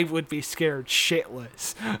 Like, I would be scared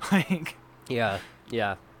shitless. Like, yeah.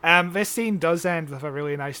 This scene does end with a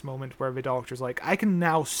really nice moment where the doctor's like, I can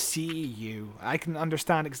now see you. I can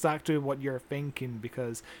understand exactly what you're thinking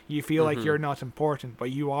because you feel like you're not important,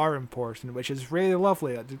 but you are important, which is really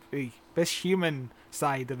lovely. This human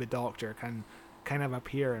side of the doctor can kind of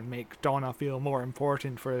appear and make Donna feel more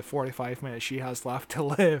important for the 45 minutes she has left to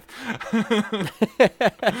live.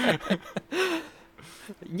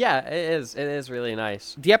 Yeah, it is really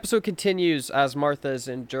nice. The episode continues as Martha's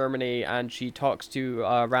in Germany and she talks to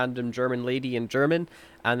a random German lady in German,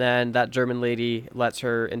 and then that German lady lets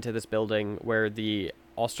her into this building where the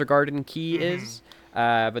Ostergarden key is.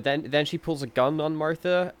 But then she pulls a gun on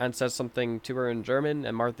Martha and says something to her in German,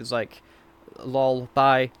 and Martha's like, "Lol,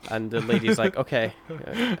 bye," and the lady's like, "Okay,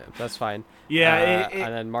 that's fine." Yeah,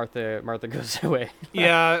 and then Martha goes away.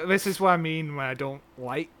 Yeah, this is what I mean when I don't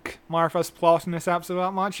like Martha's plot in this episode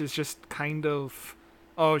that much. It's just kind of,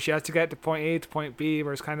 she has to get to point A to point B.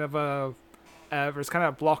 There's kind of a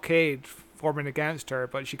blockade forming against her,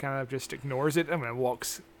 but she kind of just ignores it and then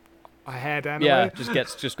walks ahead anyway. Yeah,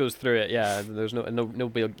 just goes through it. Yeah, there's no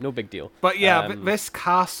big deal. But yeah, this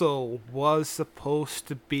castle was supposed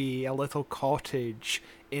to be a little cottage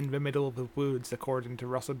in the middle of the woods, according to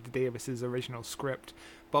Russell T Davis's original script.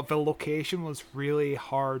 But the location was really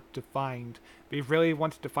hard to find. They really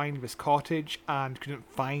wanted to find this cottage and couldn't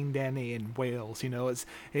find any in Wales. It's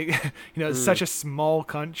such a small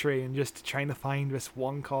country, and just trying to find this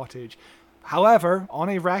one cottage. However, on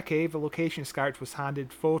a recce, the location scout was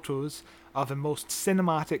handed photos of the most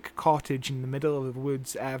cinematic cottage in the middle of the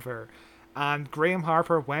woods ever. And Graham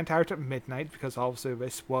Harper went out at midnight, because obviously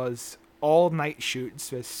this was all night shoots,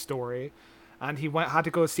 this story. And he had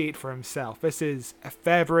to go see it for himself. This is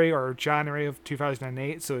February or January of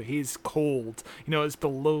 2008, so he's cold. It's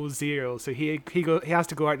below zero, so he has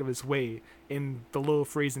to go out of his way in below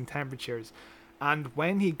freezing temperatures. And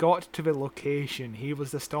when he got to the location, he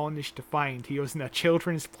was astonished to find he was in a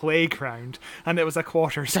children's playground, and it was a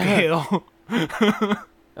quarter scale.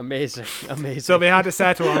 Amazing. So they had to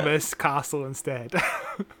settle on this castle instead.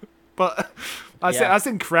 But that's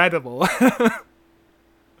incredible.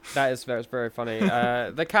 That's very funny.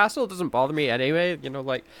 The castle doesn't bother me anyway.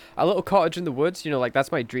 Like a little cottage in the woods. Like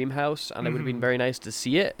that's my dream house, and it would have been very nice to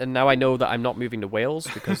see it. And now I know that I'm not moving to Wales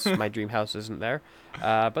because my dream house isn't there.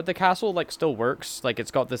 But the castle still works. Like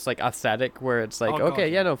it's got this aesthetic where it's like,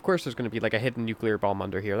 of course there's going to be a hidden nuclear bomb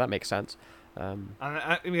under here. That makes sense. And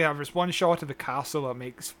there's one shot of the castle that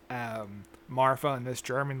makes Martha and this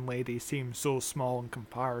German lady seem so small in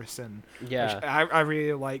comparison. Yeah, I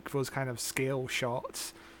really like those kind of scale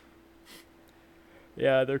shots.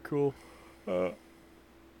 Yeah, they're cool.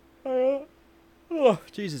 Oh,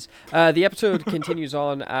 Jesus. The episode continues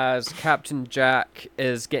on as Captain Jack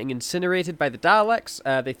is getting incinerated by the Daleks.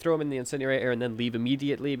 They throw him in the incinerator and then leave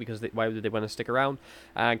immediately because why would they want to stick around?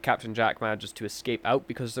 And Captain Jack manages to escape out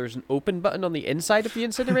because there's an open button on the inside of the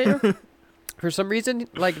incinerator. For some reason,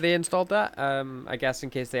 they installed that. I guess in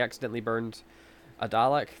case they accidentally burned a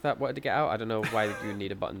Dalek that wanted to get out. I don't know why you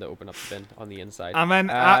need a button to open up the bin on the inside. And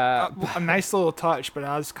then a nice little touch, but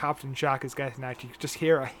as Captain Jack is getting out, you just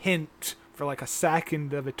hear a hint for a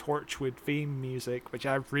second of a Torchwood theme music, which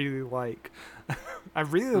I really like. I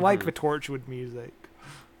really like the Torchwood music.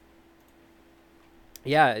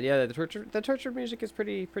 Yeah, the Torchwood music is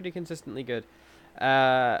pretty consistently good.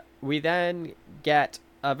 We then get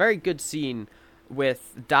a very good scene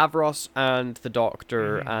with Davros and the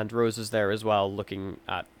Doctor, and Rose is there as well, looking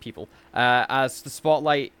at people. As the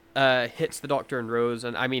spotlight hits the Doctor and Rose,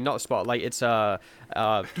 and I mean not a spotlight, it's a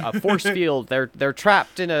force field. They're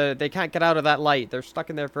trapped in they can't get out of that light. They're stuck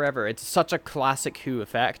in there forever. It's such a classic Who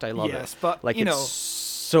effect. I love it. Yes, but it's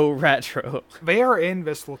so retro. They are in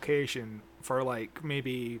this location for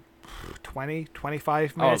maybe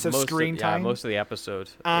 20-25 minutes of screen time. Yeah, most of the episode.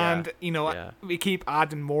 And we keep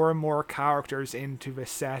adding more and more characters into the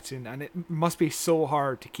setting, and it must be so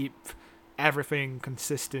hard to keep everything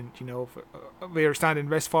consistent. They're standing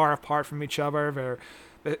this far apart from each other.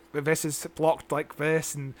 this is blocked like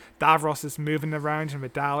this, and Davros is moving around, and the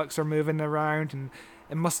Daleks are moving around, and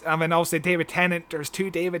obviously David Tennant, there's 2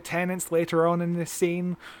 David Tennants later on in this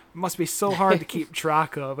scene. It must be so hard to keep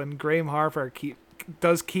track of, and Graham Harper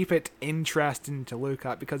does keep it interesting to look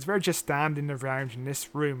at, because we're just standing around in this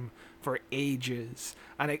room for ages,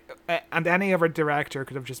 and any other director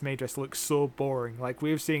could have just made this look so boring. Like,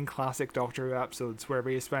 we've seen classic Doctor Who episodes where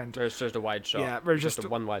we spent... There's just a wide shot. Yeah, we're just a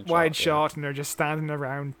one wide shot, and they're just standing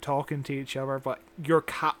around talking to each other, but you're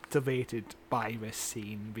captivated by this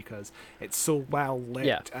scene because it's so well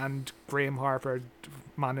lit, and Graham Harper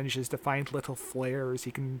manages to find little flares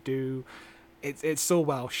he can do. It's so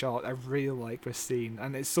well shot. I really like this scene,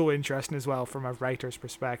 and it's so interesting as well from a writer's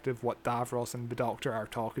perspective what Davros and the Doctor are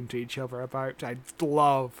talking to each other about. I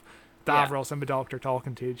love Davros and the Doctor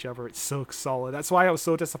talking to each other. It's so solid. That's why I was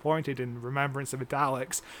so disappointed in Remembrance of the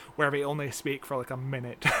Daleks, where they only speak for like a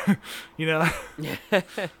minute. You know?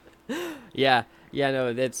 Yeah, no,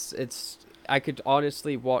 it's. I could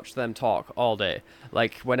honestly watch them talk all day.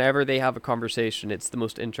 Like, whenever they have a conversation, it's the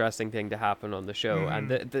most interesting thing to happen on the show. And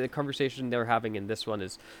the conversation they're having in this one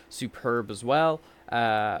is superb as well.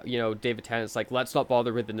 David Tennant's like, let's not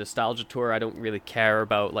bother with the nostalgia tour. I don't really care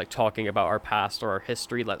about, like, talking about our past or our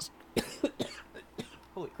history. Let's...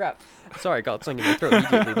 Holy crap. Sorry, I got something in my throat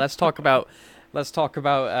immediately. Let's talk about,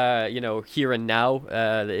 here and now,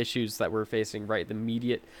 the issues that we're facing right the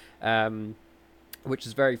immediate... which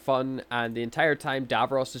is very fun, and the entire time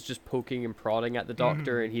Davros is just poking and prodding at the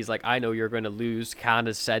Doctor, and he's like, I know you're going to lose. Khan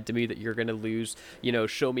has said to me that you're going to lose.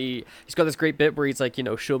 Show me... He's got this great bit where he's like,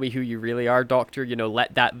 show me who you really are, Doctor.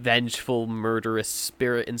 Let that vengeful, murderous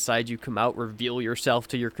spirit inside you come out. Reveal yourself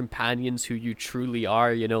to your companions who you truly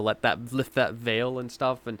are. Lift that veil and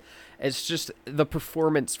stuff. And it's just the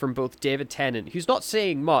performance from both David Tennant, who's not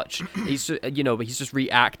saying much, he's just, but he's just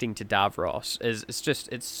reacting to Davros.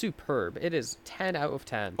 It's superb. It is 10 out of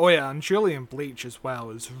 10. Oh yeah, and Julian Bleach as well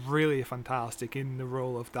is really fantastic in the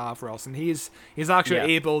role of Davros, and he's actually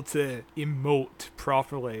able to emote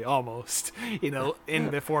properly, almost, in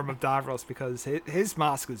the form of Davros, because his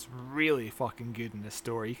mask is really fucking good in this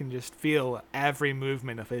story. You can just feel every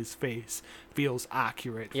movement of his face feels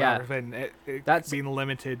accurate, rather than it being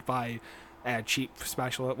limited by cheap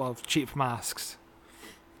masks.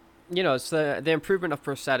 It's the improvement of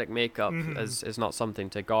prosthetic makeup is not something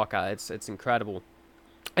to gawk at. It's incredible.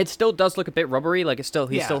 It still does look a bit rubbery, like he still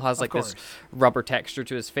has like this rubber texture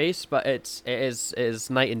to his face, but it is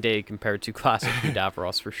night and day compared to classic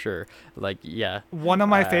Davros for sure. Like, one of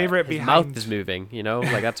my favorite his mouth is moving,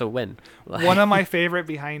 like that's a win. One of my favorite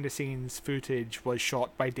behind the scenes footage was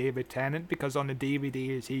shot by David Tennant, because on the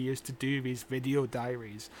DVDs he used to do these video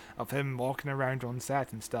diaries of him walking around on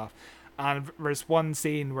set and stuff. And there's one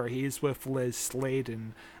scene where he's with Liz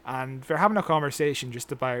Sladen, and they're having a conversation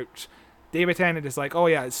just about... David Tennant is like, oh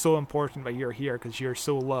yeah, it's so important that you're here because you're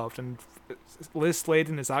so loved. And Liz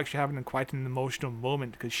Sladen is actually having quite an emotional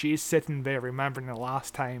moment, because she's sitting there remembering the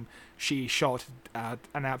last time she shot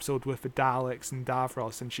an episode with the Daleks and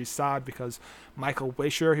Davros, and she's sad because Michael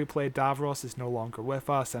Wisher, who played Davros, is no longer with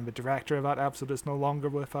us, and the director of that episode is no longer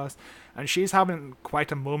with us. And she's having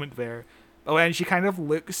quite a moment there. Oh, and she kind of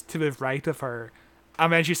looks to the right of her,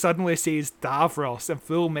 and then she suddenly sees Davros in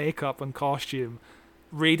full makeup and costume,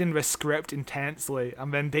 reading the script intensely,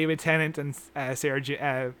 and then David Tennant and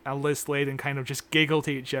Liz Sladen kind of just giggle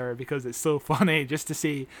to each other because it's so funny just to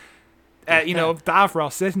see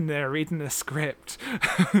Davros sitting there reading the script.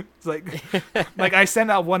 It's like I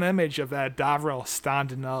sent out one image of Davros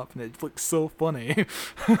standing up, and it looks so funny.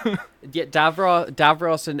 Yeah,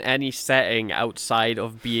 Davros in any setting outside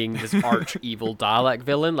of being this arch evil Dalek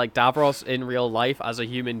villain, like Davros in real life as a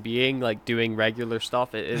human being, like doing regular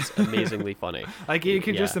stuff, it is amazingly funny. Like, you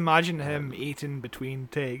can just imagine him eating between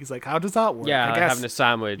takes. Like, how does that work? Yeah, I guess, having a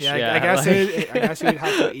sandwich. I guess he'd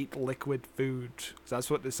have to eat liquid food, because that's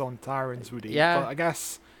what the Sontarans would eat. Yeah. But I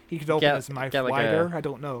guess he could open his mouth wider. I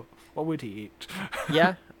don't know. What would he eat?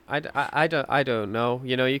 Yeah. I don't know.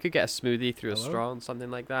 You could get a smoothie through a straw and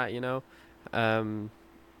something like that,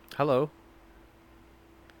 Hello?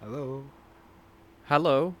 Hello?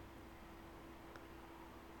 Hello?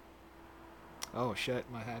 Oh shit,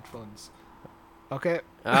 my headphones. Okay.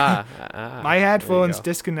 My headphones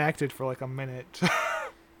disconnected for like a minute.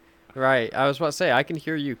 Right, I was about to say, I can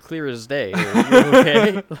hear you clear as day. Are you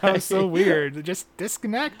okay? That's so weird. It just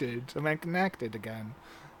disconnected. And then connected again.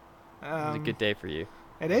 It's a good day for you.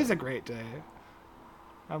 It is a great day.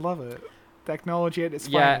 I love it. Technology at its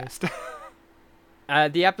finest.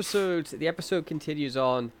 The episode continues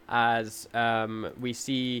on as we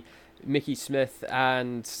see Mickey Smith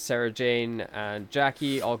and Sarah Jane and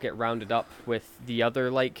Jackie all get rounded up with the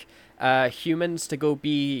other humans to go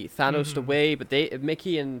be Thanos away, but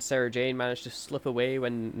Mickey and Sarah Jane manage to slip away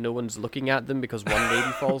when no one's looking at them because one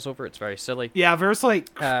lady falls over. It's very silly. Yeah, there's there's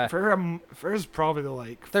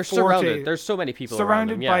probably they're 40, surrounded. There's so many people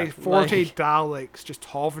surrounded around them, by yeah. 40 Daleks just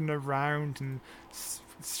hovering around and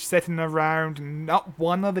sitting around, and not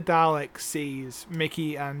one of the Daleks sees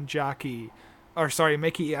Mickey and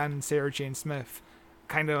Mickey and Sarah Jane Smith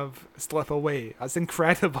kind of slip away. That's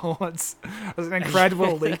incredible. That's an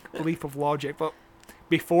incredible leap of logic. But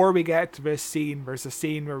before we get to this scene, there's a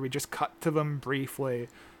scene where we just cut to them briefly,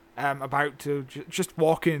 about to just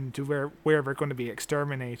walk into where they're going to be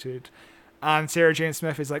exterminated, and Sarah Jane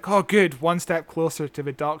Smith is like, "Oh, good, one step closer to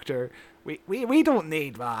the Doctor. We don't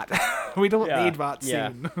need that. We don't need that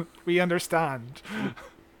scene. We understand."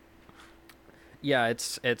 Yeah,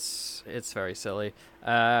 it's very silly.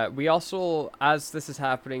 We also, as this is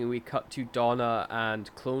happening, we cut to Donna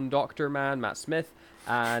and Clone Doctor Man, Matt Smith,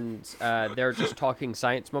 and they're just talking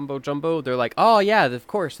science mumbo jumbo. They're like, "Oh yeah, of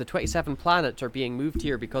course, the 27 planets are being moved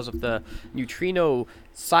here because of the neutrino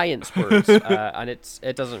science words," and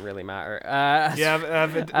it doesn't really matter.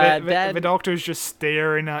 The Doctor's just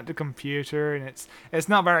staring at the computer, and it's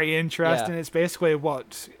not very interesting. It's basically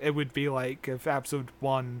what it would be like if episode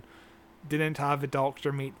 1 didn't have the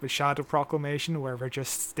Doctor meet the Shadow Proclamation, where they're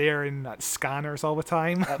just staring at scanners all the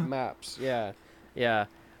time. At maps, yeah.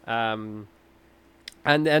 And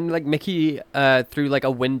then Mickey, through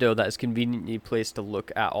a window that is conveniently placed to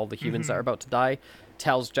look at all the humans that are about to die,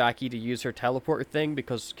 tells Jackie to use her teleporter thing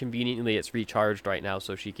because conveniently it's recharged right now,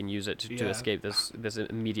 so she can use it to escape this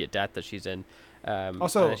immediate death that she's in.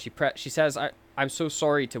 Also, she says, "I'm so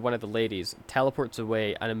sorry" to one of the ladies, teleports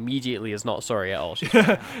away, and immediately is not sorry at all. She's very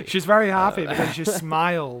happy. She's very happy because she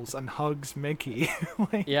smiles and hugs Mickey.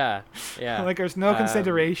 Yeah. There's no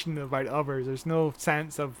consideration about others. There's no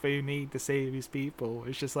sense of the need to save these people.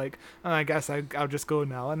 It's just like, "Oh, I guess I'll just go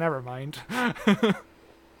now. Never mind."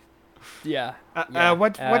 Yeah.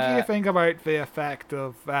 What do you think about the effect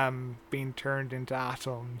of being turned into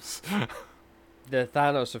atoms? The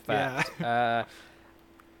Thanos effect. Yeah.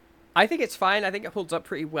 I think it's fine. I think it holds up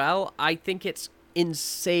pretty well. I think it's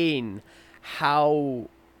insane how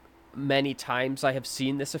many times I have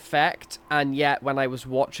seen this effect, and yet when I was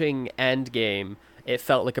watching Endgame, it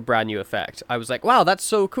felt like a brand new effect. I was like, "Wow, that's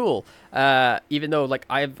so cool!" Even though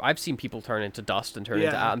I've seen people turn into dust and turn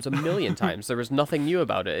into atoms a million times. There was nothing new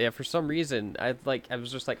about it. Yeah, for some reason, I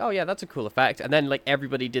was just like, "Oh yeah, that's a cool effect." And then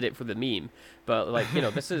everybody did it for the meme. But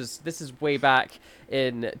this is way back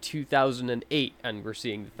in 2008, and we're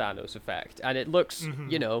seeing the Thanos effect, and it looks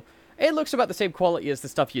it looks about the same quality as the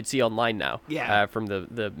stuff you'd see online now. Yeah. From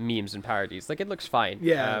the memes and parodies. It looks fine.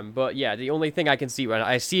 Yeah. But yeah, the only thing I can see when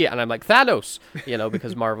I see it and I'm like, "Thanos!"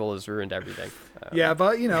 Because Marvel has ruined everything.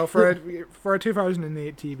 But for a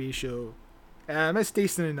 2008 TV show, it's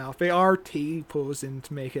decent enough. They are T-posing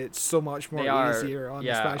to make it so much more easier on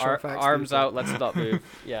the special effects. Arms people. out, let's not move.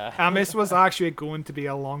 Yeah. And this was actually going to be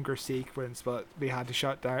a longer sequence, but they had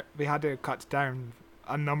to cut down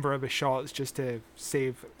a number of the shots just to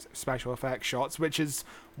save special effects shots, which is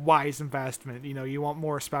wise investment. You want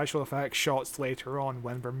more special effects shots later on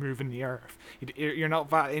when we're moving the Earth. You're not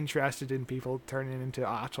that interested in people turning into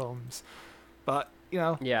atoms, but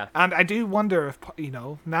Yeah. And I do wonder if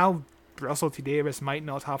now Russell T Davies might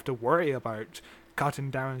not have to worry about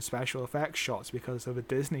cutting down special effects shots because of the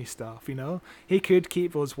Disney stuff. He could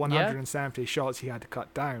keep those 170 shots he had to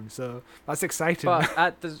cut down. So that's exciting. But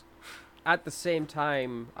at the same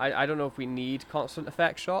time, I don't know if we need constant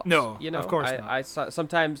effect shots. No, of course not.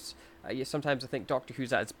 Sometimes I think Doctor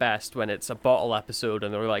Who's at its best when it's a bottle episode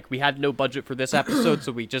and they're like, "We had no budget for this episode,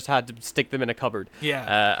 so we just had to stick them in a cupboard."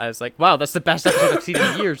 Yeah. I was like, "Wow, that's the best episode I've seen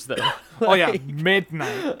in years, though." Oh yeah,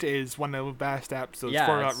 Midnight is one of the best episodes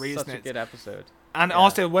for that reason. Such a good episode. And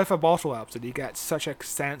also with a bottle episode, you get such a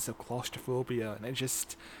sense of claustrophobia, and it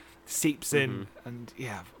just seeps in. And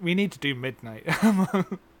we need to do Midnight.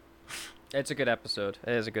 It's a good episode.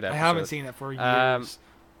 It is a good episode. I haven't seen it for years.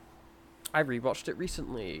 I rewatched it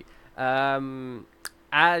recently. And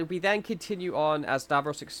we then continue on as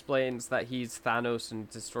Davros explains that he's Thanos and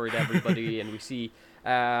destroyed everybody, and we see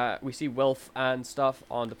Wilf and stuff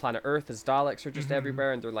on the planet Earth as Daleks are just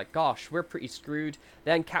everywhere, and they're like, "Gosh, we're pretty screwed."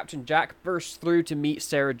 Then Captain Jack bursts through to meet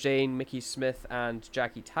Sarah Jane, Mickey Smith, and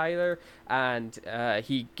Jackie Tyler, and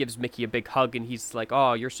he gives Mickey a big hug, and he's like,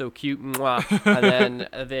 "Oh, you're so cute," mwah. And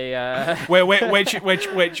then they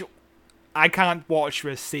which I can't watch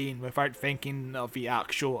this scene without thinking of the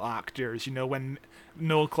actual actors. When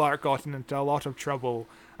Noel Clarke got into a lot of trouble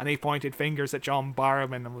and he pointed fingers at John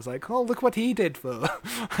Barrowman and was like, "Oh, look what he did, though."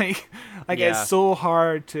 like Yeah. it's so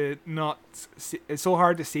hard to not. It's so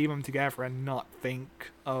hard to see them together and not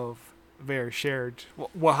think of their shared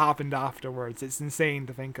what happened afterwards. It's insane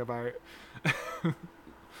to think about.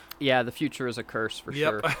 Yeah, the future is a curse for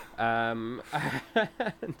Yep. sure.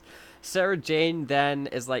 Sarah Jane then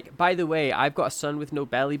is like, by the way, I've got a son with no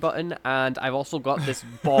belly button, and I've also got this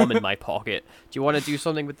bomb in my pocket. Do you want to do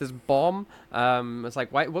something with this bomb? It's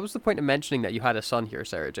like, why? What was the point of mentioning that you had a son here,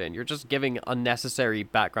 Sarah Jane? You're just giving unnecessary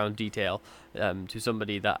background detail to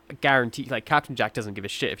somebody that guarantee, like, Captain Jack doesn't give a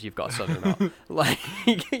shit if you've got a son or not. Like,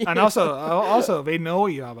 And also they know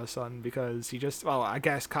you have a son because he just. Well, I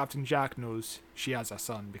guess Captain Jack knows she has a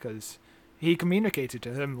son because he communicated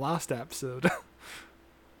to him last episode.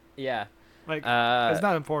 yeah. Like, it's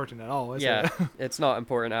not important at all, is Yeah, it? it's not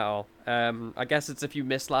important at all. I guess it's if you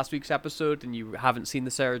missed last week's episode and you haven't seen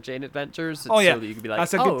the Sarah Jane adventures. It's Oh, yeah. so that you can be like,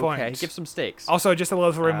 That's a good point. Okay, give some stakes. Also, just a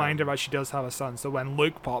little reminder that she does have a son, so when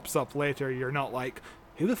Luke pops up later, you're not like,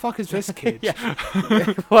 who the fuck is this kid? Yeah.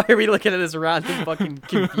 Why are we looking at this random fucking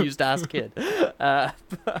confused ass kid?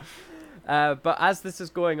 But as this is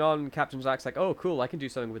going on, Captain Jack's like, oh, cool, I can do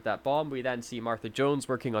something with that bomb. We then see Martha Jones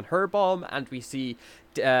working on her bomb, and we see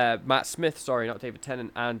Matt Smith, not David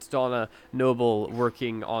Tennant, and Donna Noble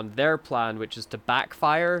working on their plan, which is to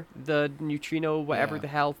backfire the neutrino, whatever the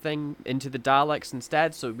hell thing, into the Daleks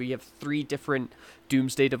instead. So we have 3 different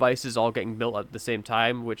doomsday devices all getting built at the same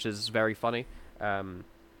time, which is very funny.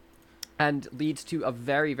 And leads to a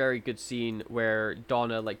very, very good scene where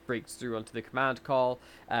Donna breaks through onto the command call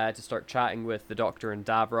to start chatting with the Doctor and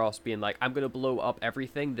Davros, being like, I'm going to blow up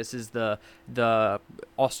everything. This is the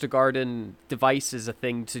Ostergarden device is a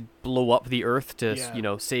thing to blow up the Earth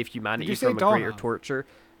to, save humanity from a greater torture.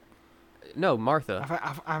 No,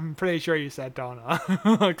 Martha. I'm pretty sure you said Donna,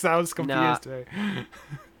 because I was confused today.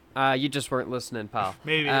 You just weren't listening, pal.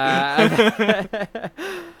 Maybe.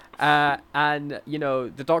 And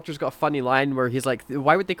the Doctor's got a funny line where he's like,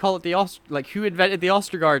 why would they call it the who invented the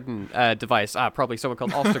Ostergarden device? Probably someone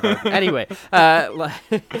called Ostergarden. Anyway,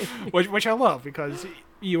 which I love, because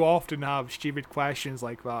you often have stupid questions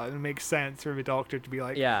like that, and it makes sense for the Doctor to be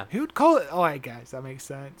like, who'd call it? Oh, I guess that makes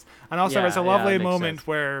sense. And also there's a lovely moment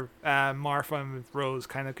where Martha and Rose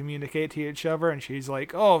kind of communicate to each other, and she's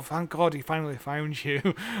like, oh, thank God he finally found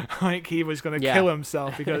you. Like he was going to kill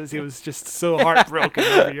himself because he was just so heartbroken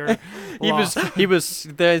over your loss. He was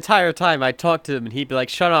the entire time I talked to him, and he'd be like,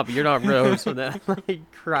 shut up, you're not Rose, and then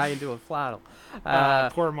cry into a flannel.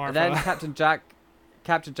 Poor Martha. And then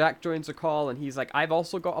Captain Jack joins the call, and he's like, I've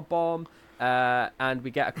also got a bomb. And we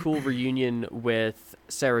get a cool reunion with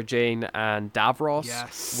Sarah Jane and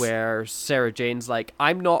Davros, where Sarah Jane's like,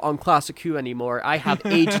 I'm not on Classic Who anymore. I have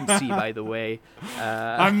agency, by the way.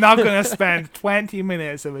 I'm not going to spend 20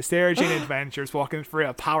 minutes of a Sarah Jane adventures walking through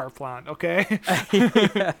a power plant, okay?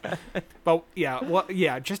 But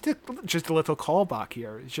just a little callback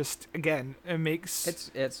here. It's just, again, it makes...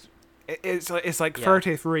 It's like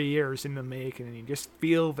 33 years in the making, and you just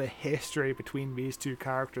feel the history between these two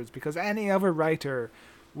characters, because any other writer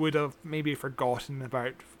would have maybe forgotten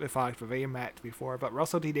about the fact that they met before, but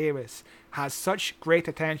Russell T Davies has such great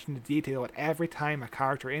attention to detail at every time a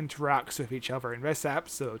character interacts with each other. In this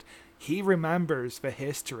episode, he remembers the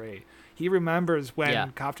history. He remembers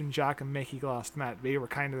when Captain Jack and Mickey last met. They were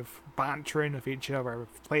kind of bantering with each other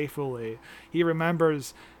playfully. He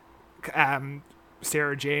remembers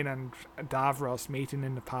Sarah Jane and Davros meeting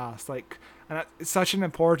in the past, and it's such an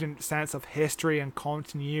important sense of history and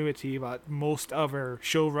continuity that most other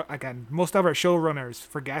showrunners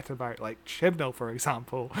forget about, like Chibnall, for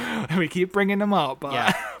example. We keep bringing them up,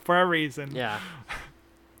 but for a reason. Yeah.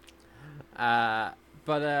 But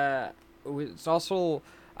it's also,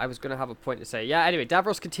 I was going to have a point to say. Yeah, anyway,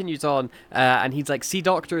 Davros continues on, and he's like, see,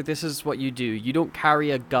 Doctor, this is what you do. You don't carry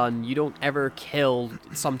a gun. You don't ever kill.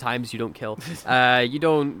 Sometimes you don't kill. You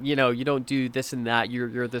don't do this and that.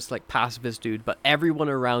 You're this, pacifist dude, but everyone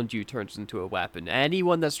around you turns into a weapon.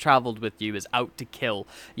 Anyone that's traveled with you is out to kill.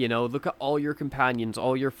 Look at all your companions,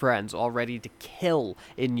 all your friends, all ready to kill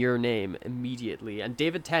in your name immediately. And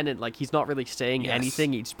David Tennant, he's not really saying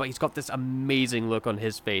anything, but he's got this amazing look on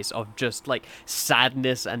his face of just,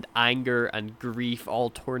 sadness and anger and grief all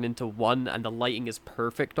torn into one, and the lighting is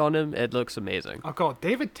perfect on him. It looks amazing. Oh god,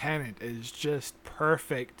 David Tennant is just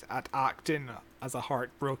perfect at acting as a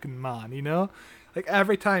heartbroken man,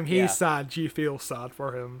 every time he's sad, you feel sad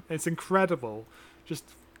for him. It's incredible. Just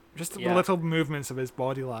the little movements of his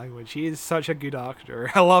body language. He is such a good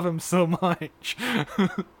actor. I love him so much.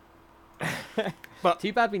 But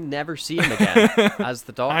too bad we never see him again as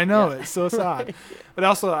the Doctor. I know, it's so sad. But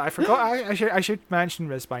also, I forgot, I should mention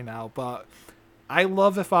this by now, but I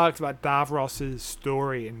love the fact that Davros's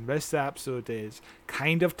story in this episode is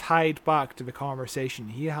kind of tied back to the conversation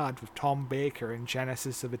he had with Tom Baker in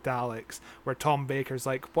Genesis of the Daleks, where Tom Baker's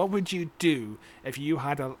like, what would you do if you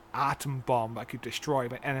had an atom bomb that could destroy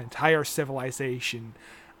an entire civilization?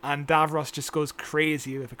 And Davros just goes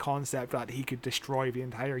crazy with the concept that he could destroy the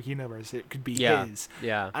entire universe. It could be his.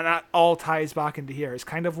 Yeah. And that all ties back into here. It's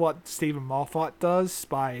kind of what Stephen Moffat does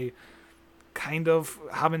by kind of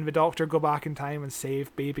having the Doctor go back in time and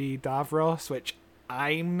save baby Davros, which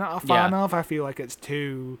I'm not a fan of. I feel like it's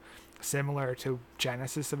too similar to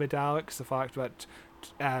Genesis of the Daleks. The fact that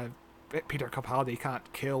Peter Capaldi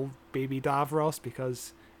can't kill baby Davros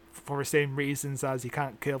because for the same reasons as he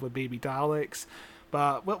can't kill the baby Daleks.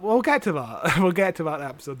 But we'll get to that. We'll get to that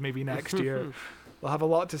episode maybe next year. We'll have a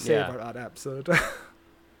lot to say about that episode.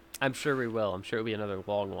 I'm sure we will. I'm sure it'll be another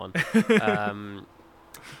long one.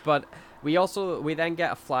 But we then get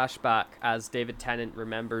a flashback as David Tennant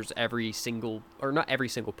remembers not every single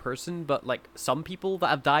person, but like some people that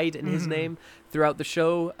have died in his name throughout the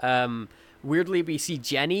show. Weirdly, we see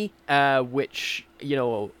Jenny, which, you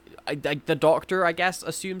know, the Doctor, I guess,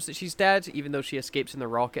 assumes that she's dead, even though she escapes in the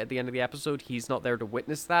rocket at the end of the episode. He's not there to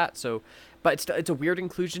witness that. So, but it's a weird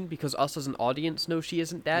inclusion because us as an audience know she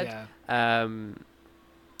isn't dead. Yeah.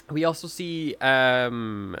 We also see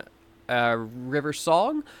River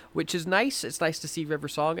Song, which is nice. It's nice to see River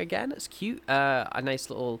Song again. It's cute. A nice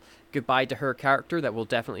little goodbye to her character that we'll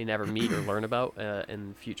definitely never meet or learn about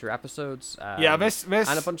in future episodes. This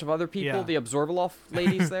and a bunch of other people, the Absorbaloff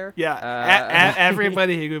ladies there.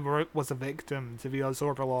 Everybody who was a victim to the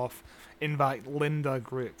Absorbaloff in that Linda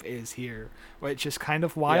group is here, which is kind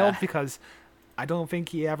of wild because I don't think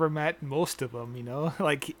he ever met most of them. You know,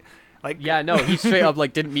 he straight up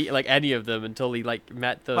didn't meet any of them until he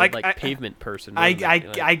met the pavement person. I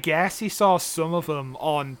guess he saw some of them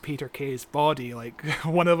on Peter Kay's body. Like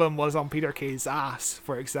one of them was on Peter Kay's ass,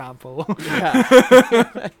 for example.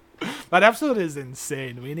 Yeah. That episode is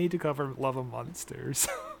insane. We need to cover Love and Monsters.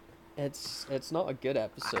 It's not a good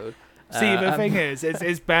episode. See, the thing is,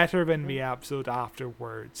 it's better than the episode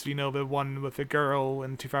afterwards. You know, the one with the girl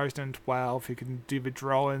in 2012 who can do the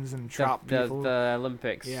drawings and trap people. The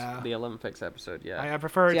Olympics. Yeah. The Olympics episode, yeah. I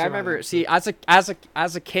prefer it. I remember,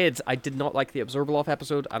 as a kid, I did not like the Absorbaloff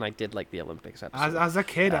episode, and I did like the Olympics episode. As a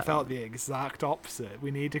kid, I felt the exact opposite.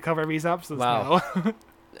 We need to cover these episodes now.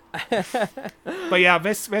 But yeah,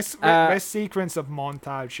 this sequence of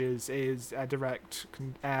montages is a direct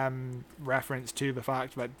reference to the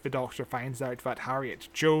fact that the Doctor finds out that Harriet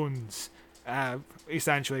Jones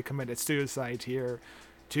essentially committed suicide here.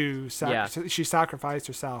 She sacrificed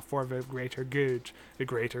herself for the greater good. The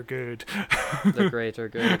greater good. The greater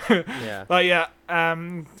good. Yeah. But yeah,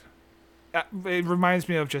 it reminds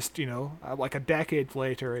me of just, you know, like a decade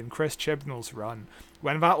later in Chris Chibnall's run,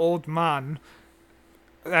 when that old man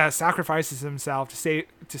sacrifices himself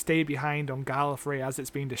to stay behind on Gallifrey as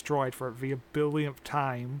it's being destroyed for the billionth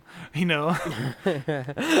time, you know.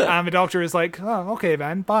 And the Doctor is like, oh, okay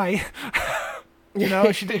then, bye. You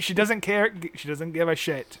know, she doesn't care. She doesn't give a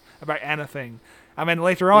shit about anything. And then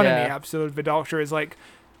later on in the episode, the Doctor is like,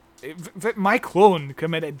 my clone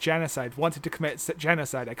committed genocide, wanted to commit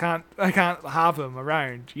genocide. I can't have him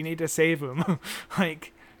around. You need to save him.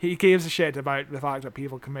 He gives a shit about the fact that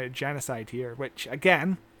people committed genocide here, which,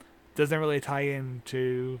 again, doesn't really tie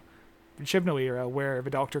into the Chibnall era, where the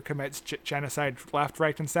Doctor commits genocide left,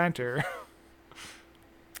 right, and center.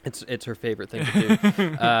 It's her favorite thing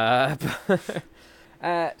to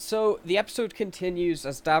do. So the episode continues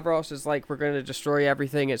as Davros is like, we're going to destroy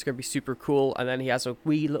everything, it's going to be super cool, and then he has a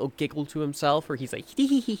wee little giggle to himself where he's like,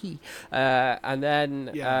 hee. And then,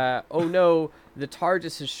 oh no, the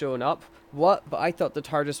TARDIS has shown up. What? But I thought the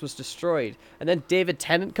TARDIS was destroyed. And then David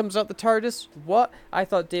Tennant comes out the TARDIS. What? I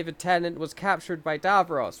thought David Tennant was captured by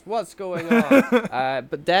Davros. What's going on?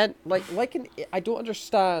 But then, I don't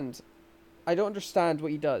understand. I don't understand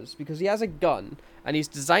what he does, because he has a gun and he's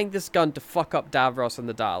designed this gun to fuck up Davros and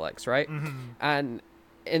the Daleks, right? Mm-hmm. And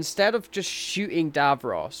instead of just shooting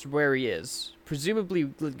Davros where he is,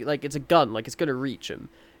 presumably it's a gun, it's going to reach him,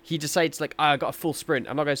 he decides I got a full sprint.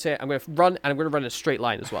 I'm not going to say it. I'm going to run, and I'm going to run in a straight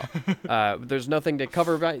line as well. There's nothing to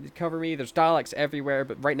cover me. There's Daleks everywhere,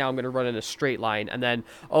 but right now I'm going to run in a straight line. And then,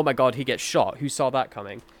 oh my god, he gets shot. Who saw that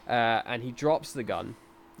coming? And he drops the gun.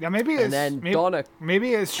 Yeah, maybe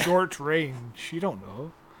it's short range. You don't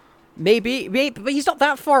know. Maybe, but he's not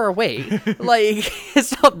that far away.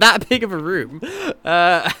 It's not that big of a room.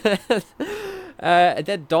 And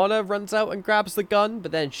then Donna runs out and grabs the gun,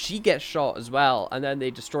 but then she gets shot as well, and then they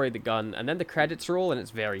destroy the gun, and then the credits roll, and it's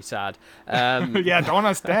very sad. Yeah,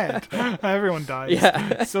 Donna's dead. Everyone dies.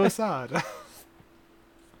 Yeah. So sad.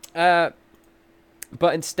 But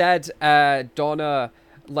instead, Donna,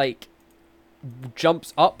 like,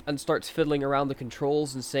 jumps up and starts fiddling around the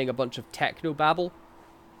controls and saying a bunch of techno babble.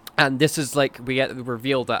 And this is like, we get the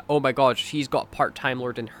reveal that, oh my god, she's got part Time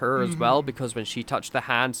Lord in her as well, because when she touched the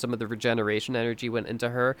hand, some of the regeneration energy went into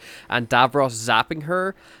her, and Davros zapping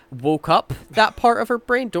her woke up that part of her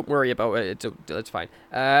brain. Don't worry about it, it's fine.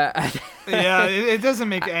 Yeah, it doesn't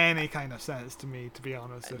make any kind of sense to me, to be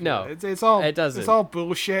honest. No, it's all it doesn't. It's all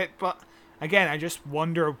bullshit. But again, I just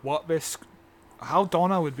wonder how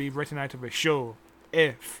Donna would be written out of a show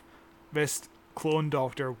if this clone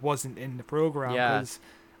doctor wasn't in the program. Yeah. 'Cause,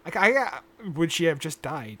 would she have just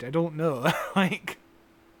died? I don't know. Like,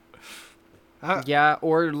 yeah,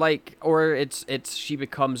 or it's she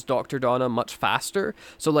becomes Dr. Donna much faster.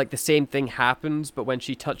 So like the same thing happens, but when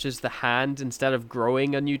she touches the hand, instead of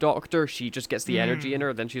growing a new doctor, she just gets the energy in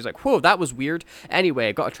her. Then she's like, whoa, that was weird. Anyway,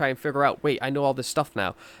 I got to try and figure out, wait, I know all this stuff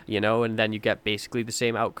now, and then you get basically the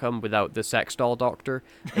same outcome without the sex doll doctor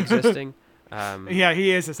existing. Yeah,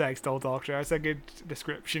 he is a sex doll doctor. That's a good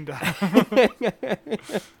description to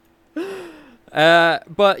have.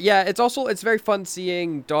 But yeah, it's very fun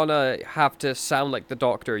seeing Donna have to sound like the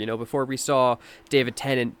Doctor. Before we saw David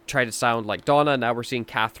Tennant try to sound like Donna, now we're seeing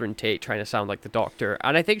Catherine Tate trying to sound like the Doctor,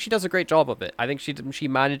 and I think she does a great job of it. I think she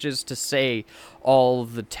manages to say all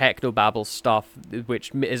the technobabble stuff,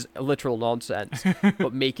 which is literal nonsense,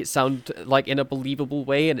 but make it sound like in a believable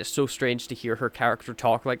way, and it's so strange to hear her character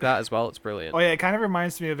talk like that as well. It's brilliant. Oh yeah, it kind of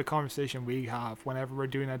reminds me of the conversation we have whenever we're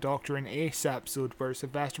doing a Doctor in Ace episode, where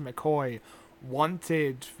Sylvester McCoy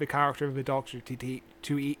wanted the character of the Doctor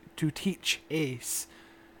to teach Ace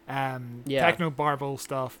technobabble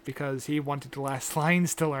stuff, because he wanted less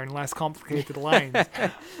lines to learn, less complicated lines.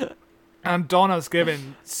 And Donna's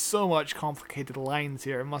given so much complicated lines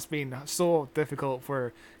here. It must have been so difficult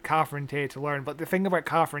for Catherine Tate to learn. But the thing about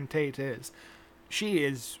Catherine Tate is, she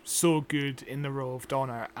is so good in the role of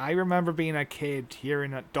Donna. I remember being a kid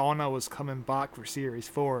hearing that Donna was coming back for Series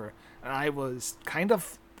 4, and I was kind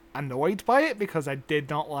of annoyed by it, because I did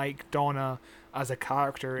not like Donna as a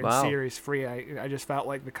character in Series 3. I just felt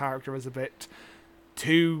like the character was a bit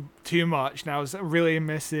too much, and I was really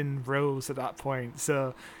missing Rose at that point.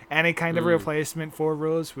 So any kind of replacement for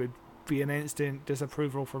Rose would be an instant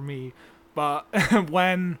disapproval for me. But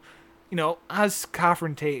when, as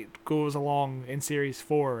Catherine Tate goes along in Series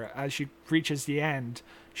 4, as she reaches the end,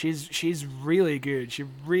 she's really good. She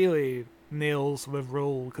really nails the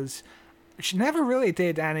role, because she never really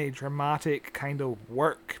did any dramatic kind of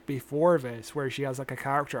work before this, where she has like a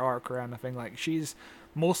character arc or anything. Like, she's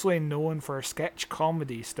mostly known for sketch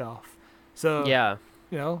comedy stuff. So yeah,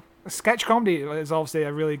 sketch comedy is obviously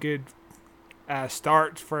a really good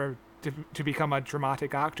start to become a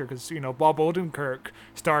dramatic actor, because Bob Odenkirk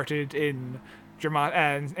started in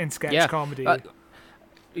sketch comedy.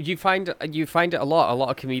 You find it a lot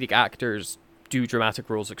of comedic actors do dramatic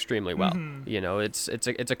roles extremely well. It's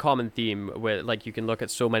a common theme where, like, you can look at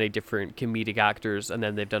so many different comedic actors, and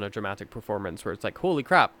then they've done a dramatic performance where it's like, holy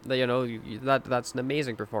crap, that's an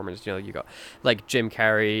amazing performance. You got like Jim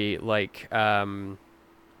Carrey, like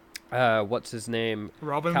what's his name,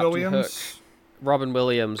 Robin Captain Williams. Hook. Robin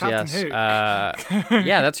Williams, Captain yes. Hook.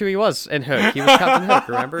 Yeah, that's who he was in Hook. He was Captain Hook.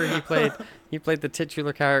 Remember, he played the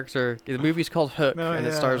titular character. The movie's called Hook, and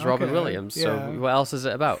it stars Robin Williams. Yeah. So what else is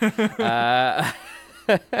it about?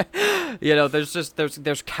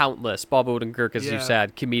 There's countless Bob Odenkirk, as you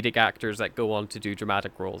said, comedic actors that go on to do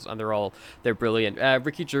dramatic roles, and they're brilliant.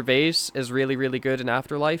 Ricky Gervais is really, really good in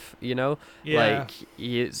Afterlife. Like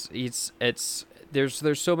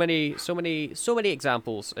there's so many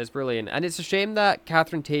examples. It's brilliant, and it's a shame that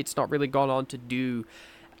Catherine Tate's not really gone on to do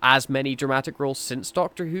as many dramatic roles since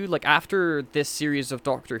Doctor Who. Like, after this series of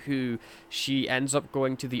Doctor Who, she ends up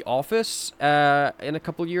going to The Office in a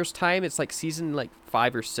couple years' time. It's like season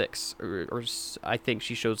 5 or 6, or I think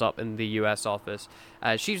she shows up in the US office.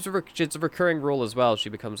 She's a recurring role as well. She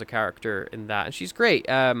becomes a character in that, and she's great.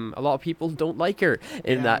 A lot of people don't like her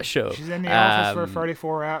in that show. She's in The Office for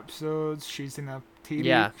 34 episodes. She's in a TV.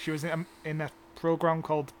 Yeah. She was in a program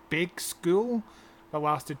called Big School that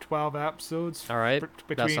lasted 12 episodes. All right,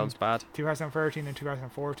 between that sounds bad. 2013 and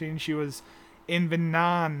 2014. She was in the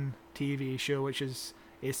Nan TV show, which is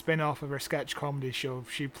a spin-off of her sketch comedy show.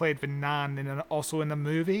 She played the Nan also in the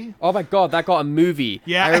movie. Oh my god, that got a movie.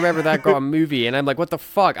 Yeah. I remember that got a movie, and I'm like, what the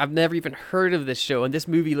fuck? I've never even heard of this show, and this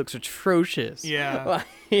movie looks atrocious. Yeah.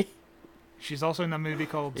 She's also in a movie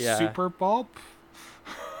called Yeah. Super Bob.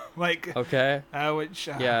 Like, Okay. which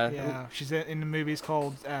Yeah. she's in the movies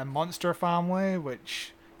called Monster Family,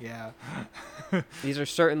 which These are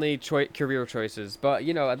certainly career choices, but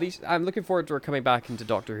at least I'm looking forward to her coming back into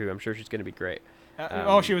Doctor Who. I'm sure she's going to be great.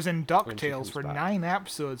 she was in when she DuckTales comes for back. 9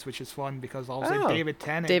 episodes, which is fun because obviously Oh, David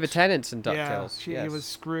Tennant. David Tennant's in Yeah, DuckTales. he yes. was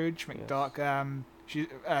Scrooge McDuck.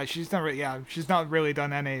 She's not really. Yeah, she's not really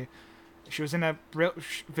done any. She was in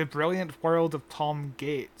the Brilliant World of Tom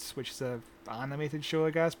Gates, which is a animated show, I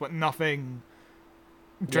guess, but nothing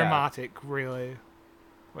dramatic really,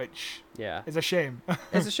 which Yeah. is a shame.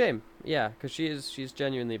 It's a shame. Yeah, because she's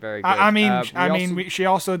genuinely very good. She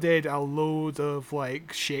also did a load of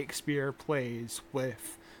like Shakespeare plays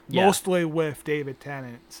with Yeah. mostly with David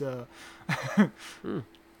Tennant. So,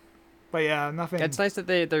 but yeah, nothing. It's nice that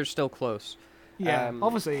they're still close. Yeah,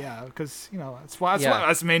 obviously, yeah, because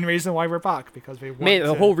that's the main reason why we're back, because we want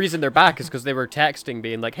The whole reason they're back is because they were texting,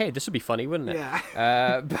 being like, "Hey, this would be funny, wouldn't it?"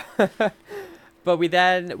 Yeah. But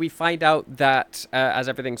we find out that as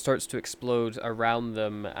everything starts to explode around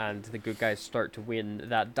them and the good guys start to win,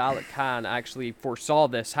 that Dalek Khan actually foresaw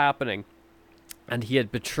this happening. And he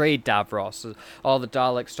had betrayed Davros. So all the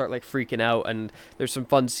Daleks start like freaking out, and there's some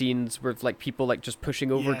fun scenes with like people like just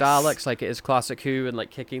pushing over Daleks, like it is classic Who, and like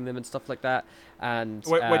kicking them and stuff like that. And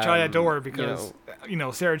which I adore, because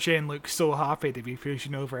Sarah Jane looks so happy to be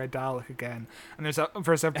pushing over a Dalek again, and there's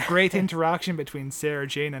a great interaction between Sarah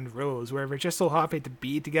Jane and Rose where they're just so happy to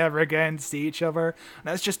be together again, to see each other, and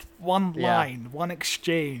that's just one line, one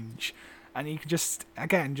exchange. And you can just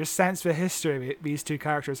sense the history these two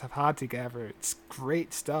characters have had together. It's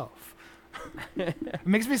great stuff. It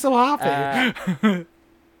makes me so happy.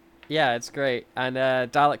 Yeah, it's great. And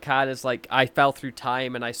Dalek Khan is like, I fell through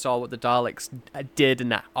time and I saw what the Daleks did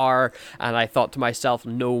and are, and I thought to myself,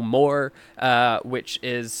 no more, which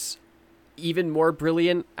is even more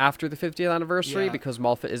brilliant after the 50th anniversary, because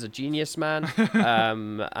Moffat is a genius, man,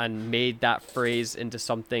 and made that phrase into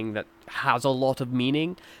something that has a lot of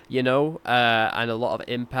meaning, and a lot of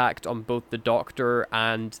impact on both the Doctor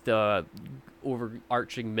and the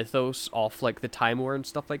overarching mythos of like the Time War and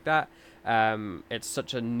stuff like that. It's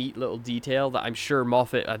such a neat little detail that I'm sure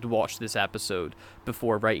Moffat had watched this episode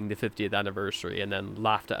before writing the 50th anniversary and then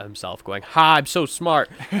laughed at himself going, "Ha, I'm so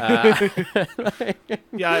smart."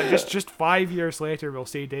 Yeah, just 5 years later we'll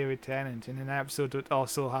see David Tennant in an episode that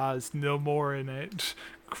also has no more in it.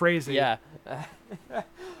 Crazy. Yeah.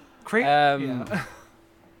 Yeah.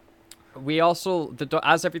 We also,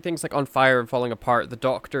 as everything's like on fire and falling apart, the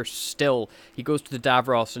Doctor he goes to the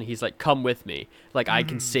Davros and he's like, "Come with me, like I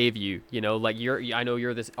can save you, like I know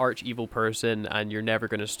you're this arch evil person and you're never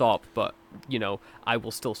gonna stop, but I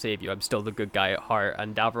will still save you. I'm still the good guy at heart."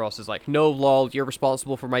 And Davros is like, "No, lol, you're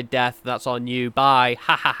responsible for my death. That's on you. Bye.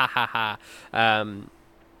 Ha ha ha ha ha."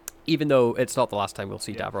 Even though it's not the last time we'll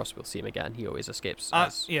see Davros, we'll see him again. He always escapes.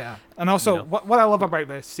 And also, what I love about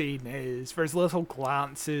this scene is there's little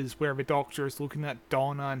glances where the Doctor is looking at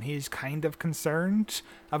Donna and he's kind of concerned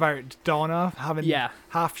about Donna having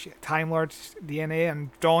half Time Lord DNA,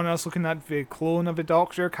 and Donna's looking at the clone of the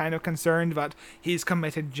Doctor, kind of concerned that he's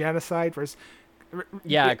committed genocide.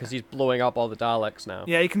 Because he's blowing up all the Daleks now.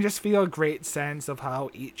 Yeah, you can just feel a great sense of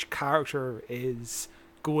how each character is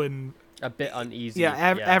going a bit uneasy.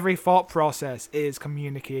 Every thought process is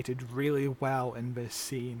communicated really well in this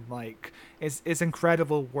scene. Like, it's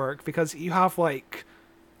incredible work, because you have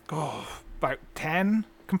about 10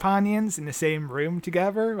 companions in the same room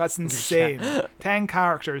together. That's insane. 10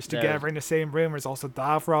 characters together in the same room. There's also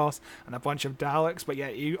Davros and a bunch of Daleks, but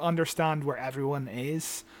yet you understand where everyone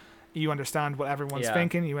is. You understand what everyone's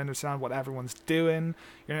thinking. You understand what everyone's doing.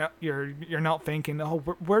 You're not thinking, "Oh,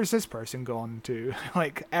 where's this person gone to?"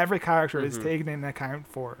 Like, every character is taken into account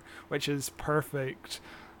for, which is perfect.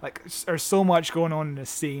 Like, there's so much going on in this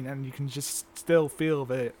scene, and you can just still feel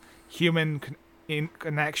the human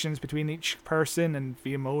connections between each person and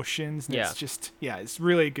the emotions. And it's just, it's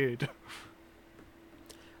really good.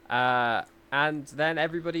 And then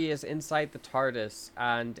everybody is inside the TARDIS,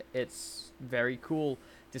 and it's very cool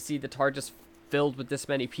to see the TARDIS filled with this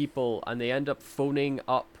many people, and they end up phoning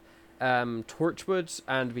up Torchwood,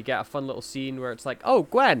 and we get a fun little scene where it's like, "Oh,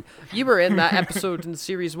 Gwen, you were in that episode in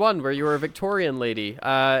series 1 where you were a Victorian lady.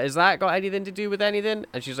 Is that got anything to do with anything?"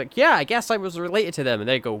 And she's like, "Yeah, I guess I was related to them." And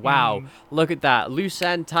they go, "Wow, look at that, loose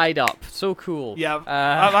end tied up, so cool." Yeah,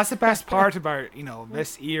 that's the best part about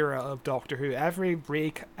this era of Doctor Who. Every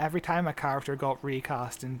time a character got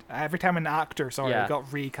recast, and every time an actor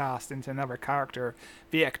got recast into another character,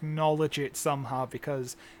 they acknowledge it somehow,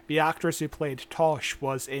 because the actress who played Tosh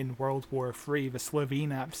was in World War III, the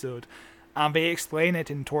Slovene episode, and they explain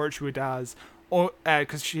it in Torchwood as,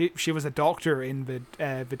 because she was a doctor in the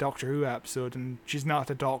Doctor Who episode, and she's not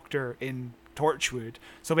a doctor in Torchwood.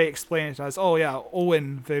 So they explain it as, oh yeah,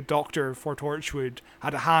 Owen, the doctor for Torchwood,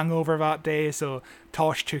 had a hangover that day, so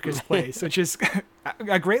Tosh took his place, which is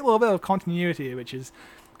a great little bit of continuity, which is,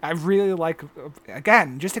 I really like,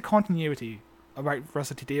 again, just a continuity about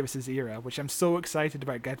Russell T Davies's era, which I'm so excited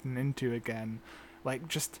about getting into again. Like,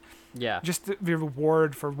 just the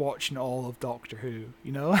reward for watching all of Doctor Who,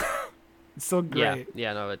 you know? It's so great.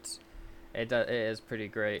 Yeah, no, it is pretty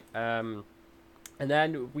great. And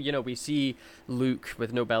then, we see Luke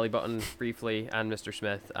with no belly button briefly and Mr.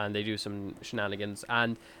 Smith, and they do some shenanigans.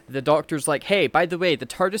 And the Doctor's like, hey, by the way, the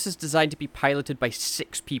TARDIS is designed to be piloted by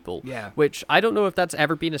 6 people. Yeah. Which I don't know if that's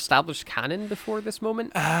ever been established canon before this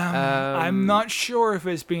moment. I'm not sure if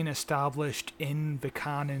it's been established in the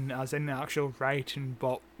canon as in the actual writing,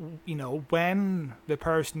 but, when the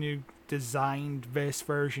person who designed this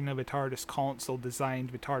version of the TARDIS console,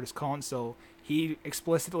 he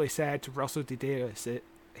explicitly said to Russell T Davies,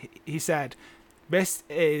 he said, this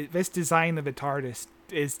design of the TARDIS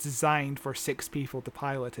is designed for 6 people to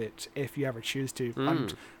pilot it if you ever choose to.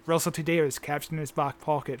 And Russell T Davies kept it in his back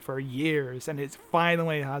pocket for years, and it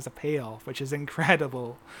finally has a payoff, which is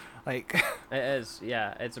incredible. Like, it is,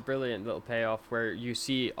 yeah. It's a brilliant little payoff where you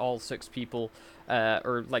see all 6 people,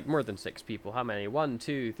 or like more than 6 people. How many? 1,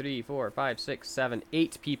 2, 3, 4, 5, 6, 7,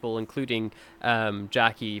 8 people, including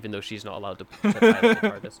Jackie, even though she's not allowed to pilot the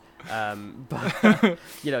TARDIS. But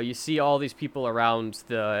you see all these people around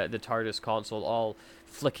the TARDIS console, all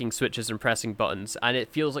flicking switches and pressing buttons, and it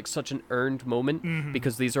feels like such an earned moment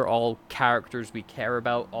because these are all characters we care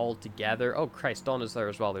about all together. Oh Christ, Donna's there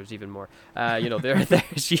as well. There's even more. There's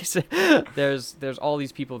all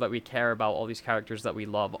these people that we care about, all these characters that we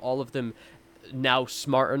love, all of them now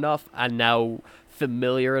smart enough and now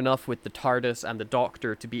familiar enough with the TARDIS and the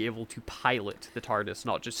Doctor to be able to pilot the TARDIS,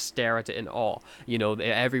 not just stare at it in awe.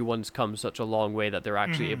 Everyone's come such a long way that they're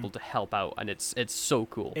actually able to help out, and it's so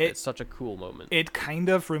cool. It's such a cool moment. It kind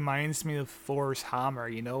of reminds me of Thor's hammer,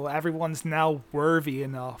 everyone's now worthy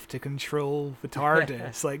enough to control the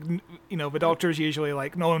TARDIS. Like, the Doctor's usually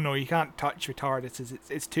like, no, you can't touch the TARDIS,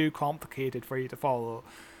 it's too complicated for you to follow.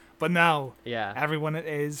 But now, everyone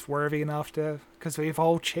is worthy enough to, because we've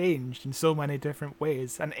all changed in so many different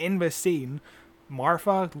ways. And in this scene,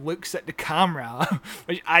 Martha looks at the camera,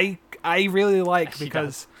 which I really like,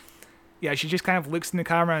 because, she just kind of looks in the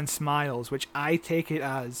camera and smiles, which I take it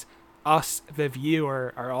as us, the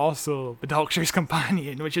viewer, are also the Doctor's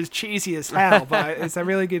companion, which is cheesy as hell, but it's a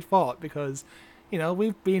really good thought, because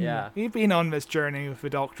we've been on this journey with the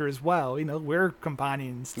Doctor as well. We're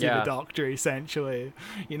companions to the Doctor, essentially.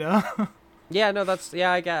 Yeah, no,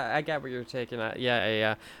 I get what you're taking at.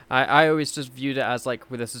 Yeah. I always just viewed it as like,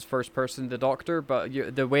 this is first person the Doctor, but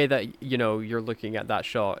the way that you're looking at that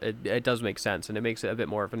shot, it does make sense, and it makes it a bit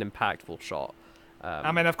more of an impactful shot.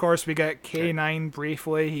 Of course, we get K9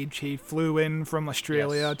 briefly. He flew in from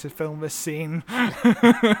Australia to film this scene.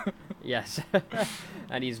 Yes.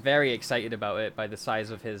 And he's very excited about it by the size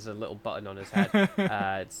of his little button on his head.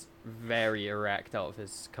 It's very erect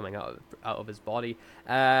coming out of his body.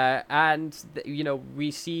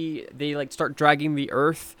 We see they start dragging the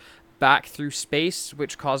Earth back through space,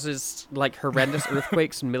 which causes horrendous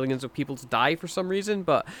earthquakes and millions of people to die for some reason,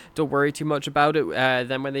 but don't worry too much about it.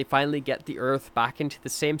 Then when they finally get the Earth back into the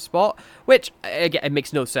same spot, which again, it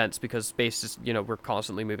makes no sense because space is, we're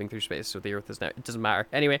constantly moving through space, so the Earth is now, it doesn't matter.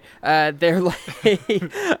 Anyway, they're like,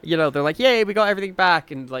 they're like, yay, we got everything back,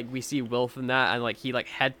 and we see Wilf in that, and he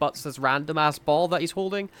headbutts this random ass ball that he's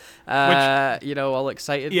holding, all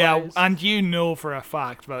excited. Yeah, and for a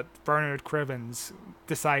fact that Bernard Cribbins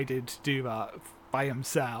decided to do that by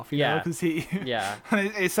himself, because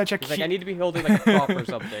it's such a cute... I need to be holding a prop or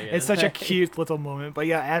something. It's such a cute little moment, but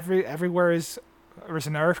everywhere there's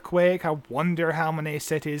an earthquake. I wonder how many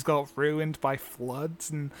cities got ruined by floods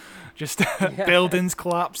and just buildings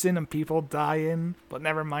collapsing and people dying, but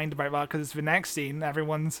never mind about that, because the next scene,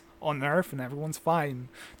 everyone's on Earth and everyone's fine.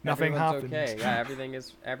 Nothing happens. Okay. Yeah,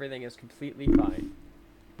 everything is completely fine.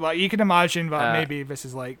 Well, you can imagine that maybe this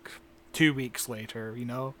is 2 weeks later,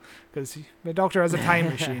 because the Doctor has a time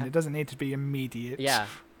machine. It doesn't need to be immediate. Yeah.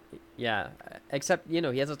 Except, he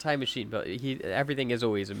has a time machine, but everything is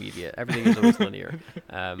always immediate. Everything is always linear.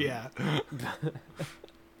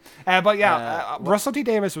 Russell T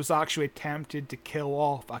Davies was actually tempted to kill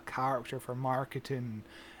off a character for marketing.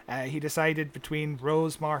 He decided between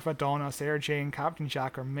Rose, Martha, Donna, Sarah Jane, Captain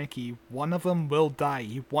Jack, or Mickey, one of them will die.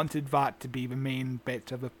 He wanted that to be the main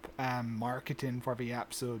bit of the marketing for the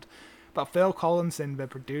episode. But Phil Collinson, the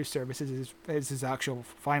producer, this is his actual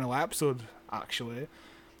final episode, actually.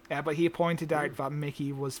 But he pointed out that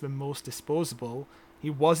Mickey was the most disposable. He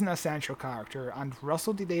wasn't a central character, and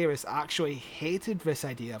Russell T Davies actually hated this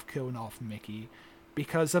idea of killing off Mickey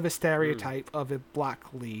because of a stereotype of a black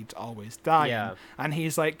lead always dying. Yeah. And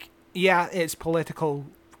he's like, yeah, it's political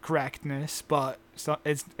correctness, but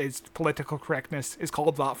it's political correctness is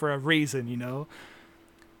called that for a reason, you know.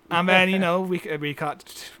 And then, you know, we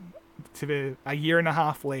cut to a year and a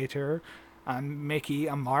half later, and Mickey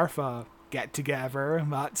and Martha get together.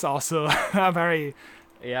 That's also a very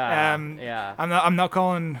yeah. I'm not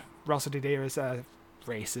calling Russell T Davies a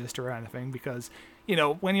racist or anything, because, you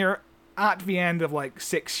know, when you're at the end of like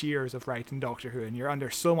 6 years of writing Doctor Who and you're under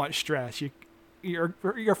so much stress,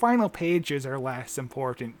 your final pages are less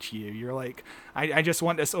important to you. You're like, I just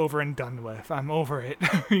want this over and done with. I'm over it,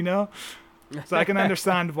 you know? So I can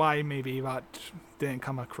understand why maybe that didn't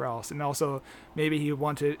come across. And also, maybe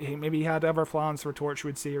he had other plans for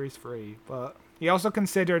Torchwood Series 3, but he also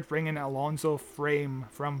considered bringing Alonzo Frame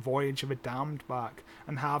from Voyage of the Damned back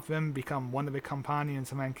and have him become one of the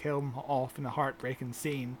companions and then kill him off in a heartbreaking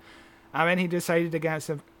scene. And then he decided against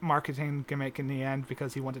a marketing gimmick in the end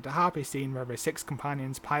because he wanted a happy scene where the 6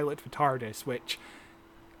 companions pilot the TARDIS, which,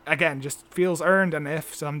 again, just feels earned, and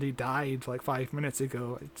if somebody died like 5 minutes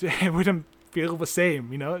ago, it wouldn't feel the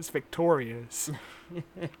same, you know? It's victorious.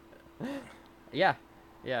 Yeah.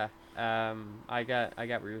 I get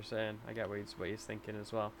what you're saying. I get what he's thinking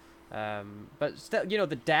as well. But still, you know,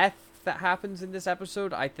 the death that happens in this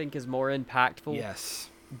episode, I think, is more impactful. Yes.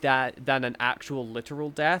 Than an actual literal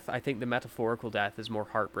death. I think the metaphorical death is more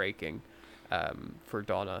heartbreaking for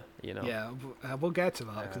Donna, you know. Yeah, we'll get to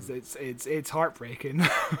that because it's heartbreaking.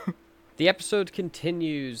 The episode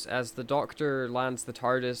continues as the Doctor lands the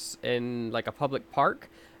TARDIS in like a public park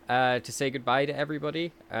to say goodbye to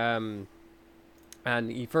everybody.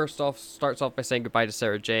 And he starts off by saying goodbye to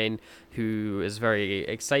Sarah Jane, who is very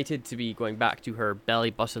excited to be going back to her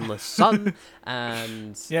belly buttonless son.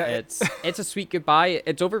 And yeah, it's a sweet goodbye.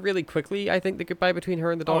 It's over really quickly, I think, the goodbye between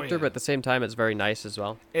her and the Doctor, but at the same time, it's very nice as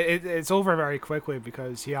well. It's over very quickly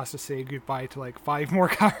because he has to say goodbye to like 5 more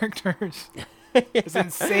characters. It's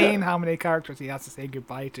insane how many characters he has to say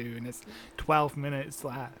goodbye to, and it's 12 minutes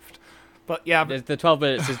left. But yeah, the 12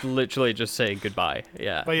 minutes is literally just saying goodbye.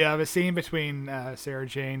 Yeah. But yeah, the scene between Sarah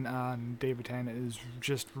Jane and David Tennant is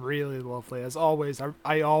just really lovely. As always,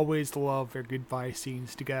 I always love their goodbye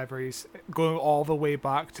scenes together. He's going all the way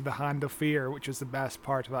back to the Hand of Fear, which is the best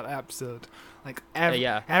part of that episode. Like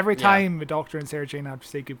every time the Doctor and Sarah Jane have to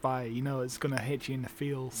say goodbye, you know it's gonna hit you in the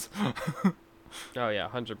feels. Oh yeah,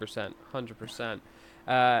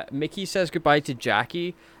 100%. Mickey says goodbye to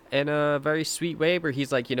Jackie in a very sweet way, where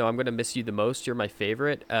he's like, you know, I'm gonna miss you the most. You're my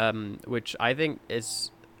favorite. Which I think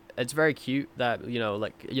it's very cute that, you know,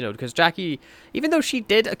 like, you know, because Jackie, even though she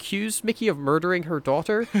did accuse Mickey of murdering her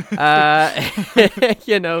daughter,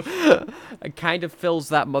 you know, kind of fills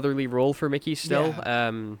that motherly role for Mickey still.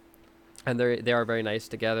 Yeah. And they are very nice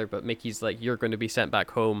together, but Mickey's like, you're going to be sent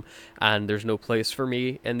back home, and there's no place for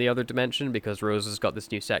me in the other dimension because Rose has got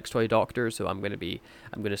this new sex toy doctor, so I'm going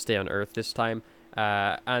to stay on Earth this time.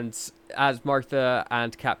 And as Martha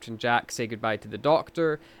and Captain Jack say goodbye to the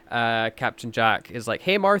Doctor, Captain Jack is like,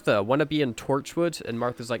 hey Martha, want to be in Torchwood? And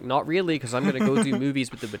Martha's like, not really, because I'm going to go do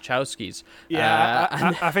movies with the Wachowskis.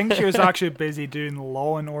 Yeah, I think she was actually busy doing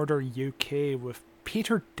Law and Order UK with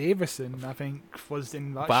Peter Davison, I think, was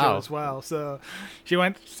in that show as well. So she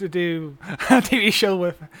went to do a TV show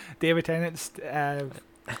with David Tennant's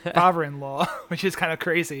father-in-law, which is kind of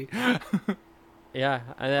crazy. Yeah,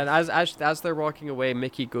 and then as they're walking away,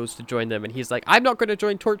 Mickey goes to join them, and he's like, I'm not going to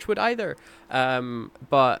join Torchwood either.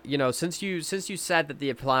 But, you know, since you said that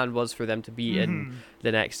the plan was for them to be in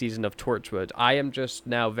the next season of Torchwood, I am just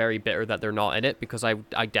now very bitter that they're not in it, because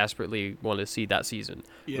I desperately want to see that season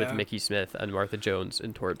with Mickey Smith and Martha Jones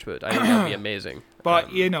in Torchwood. I think that'd be amazing.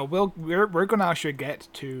 But, you know, we're going to actually get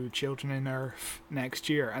to Children of Earth next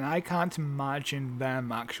year, and I can't imagine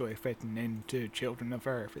them actually fitting into Children of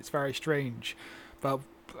Earth. It's very strange. But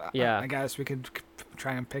yeah, I guess we could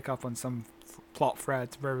try and pick up on some plot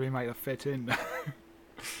threads where we might have fit in.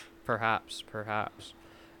 Perhaps.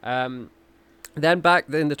 Then back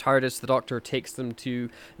in the TARDIS, the Doctor takes them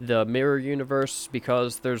to the Mirror Universe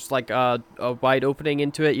because there's like a wide opening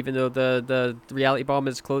into it, even though the reality bomb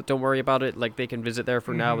is closed. Don't worry about it. Like, they can visit there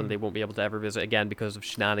for now, and they won't be able to ever visit again because of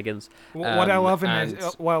shenanigans. What I love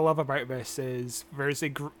what I love about this is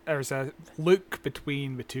there's a look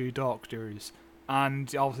between the two Doctors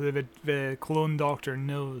And also the clone doctor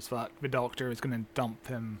knows that the doctor is going to dump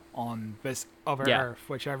him on this other Earth,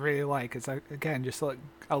 which I really like. It's again just like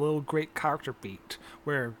a little great character beat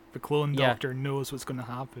where the clone doctor knows what's going to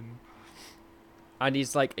happen. And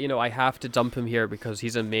he's like, I have to dump him here because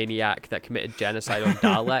he's a maniac that committed genocide on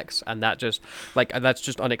Daleks, and that's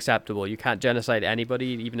just unacceptable. You can't genocide anybody,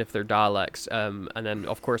 even if they're Daleks. And then,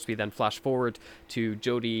 of course, we then flash forward to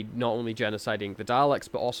Jodie not only genociding the Daleks,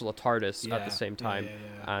 but also the TARDIS at the same time,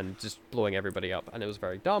 and just blowing everybody up. And it was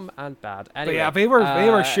very dumb and bad. Anyway, but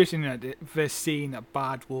they were shooting at this scene at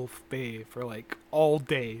Bad Wolf Bay for like all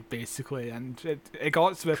day, basically, and it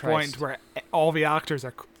got to the point where all the actors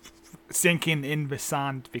are sinking in the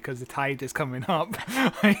sand because the tide is coming up.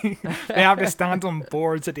 They have to stand on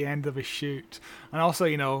boards at the end of a shoot, and also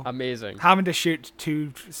amazing, having to shoot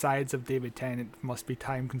two sides of David Tennant must be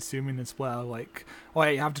time consuming as well. Like,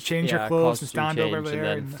 you have to change your clothes and stand over there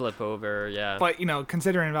and then flip over. But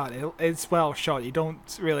considering that it's well shot, you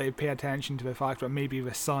don't really pay attention to the fact that maybe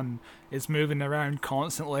the sun is moving around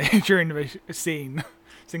constantly during the scene.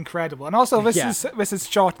 It's incredible. And also this is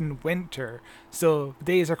shot in winter, so the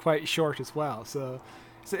days are quite short as well. So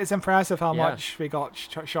it's impressive how much we got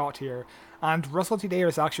shot here. And Russell T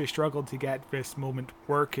Davies actually struggled to get this moment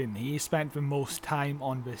working. He spent the most time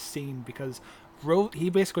on this scene because he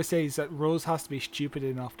basically says that Rose has to be stupid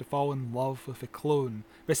enough to fall in love with a clone.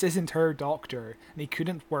 This isn't her doctor, and he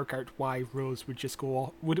couldn't work out why Rose wouldn't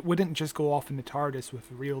just go off in the TARDIS with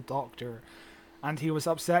the real doctor. And he was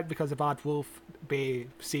upset because the Bad Wolf Bay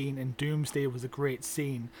scene in Doomsday was a great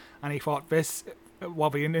scene, and he thought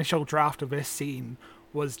the initial draft of this scene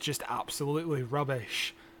was just absolutely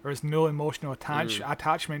rubbish. There was no emotional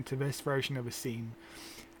attachment to this version of the scene.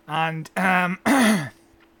 And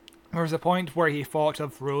there was a point where he thought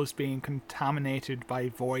of Rose being contaminated by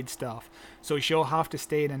void stuff, so she'll have to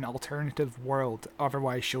stay in an alternative world,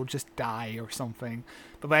 otherwise she'll just die or something.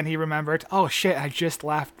 But then he remembered, oh shit, I just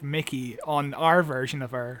left Mickey on our version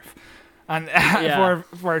of Earth. And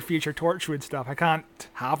for future Torchwood stuff, I can't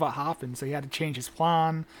have it happen, so he had to change his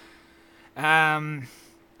plan. And,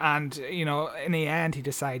 in the end he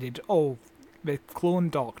decided, the clone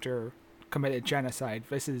doctor committed genocide.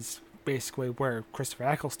 This is basically where Christopher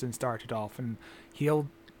Eccleston started off, and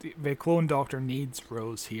the clone doctor needs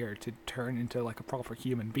Rose here to turn into like a proper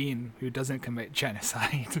human being who doesn't commit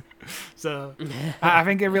genocide. So I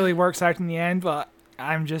think it really works out in the end, but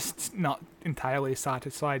I'm just not entirely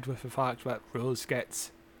satisfied with the fact that Rose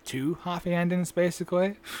gets two happy endings,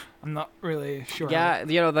 basically. I'm not really sure. Yeah,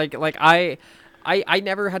 I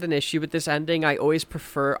never had an issue with this ending. I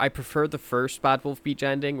prefer the first Bad Wolf Beach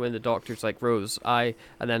ending when the doctor's like, Rose, and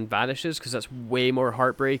then vanishes, because that's way more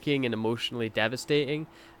heartbreaking and emotionally devastating,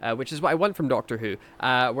 which is what I want from Doctor Who.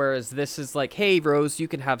 Whereas this is like, hey, Rose, you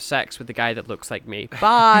can have sex with the guy that looks like me.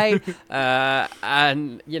 Bye!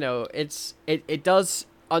 And, it does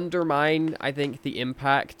undermine, I think, the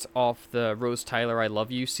impact of the Rose Tyler I love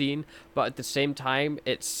you scene, but at the same time,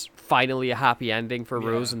 it's finally a happy ending for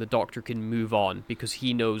Rose, and the doctor can move on because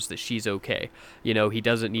he knows that she's okay. He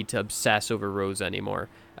doesn't need to obsess over Rose anymore,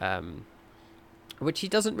 which he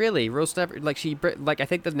doesn't really. Rose never, I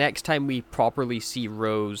think the next time we properly see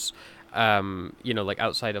Rose,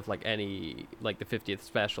 outside of any the 50th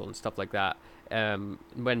special and stuff like that,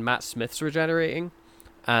 when Matt Smith's regenerating.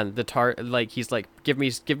 And he's like, give me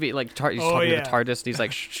he's talking to the TARDIS, and he's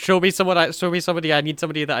like, show me somebody, I need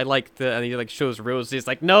somebody that I like, and he shows Rose, he's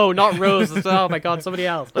like, no, not Rose, oh my god, somebody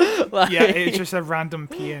else. It's just a random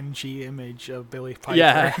PNG image of Billy Piper.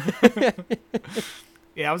 Yeah.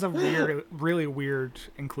 It was a really weird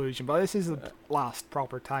inclusion, but this is the last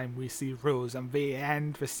proper time we see Rose, and they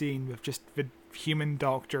end the scene with just the human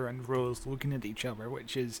doctor and Rose looking at each other,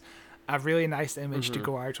 which is a really nice image to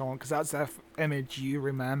go out on, because that's the image you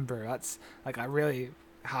remember. That's a really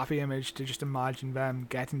happy image to just imagine them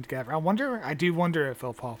getting together. I do wonder if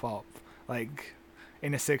they'll pop up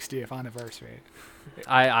in the 60th anniversary.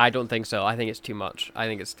 I don't think so. I think it's too much. I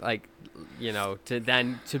think it's to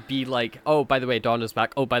be like, oh, by the way, Donna's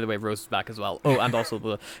back. Oh, by the way, Rose is back as well. Oh, and also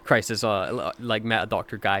the Crisis meta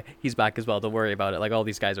doctor guy, he's back as well. Don't worry about it. All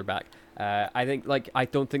these guys are back. I think I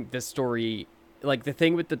don't think this story. The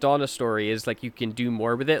thing with the Donna story is you can do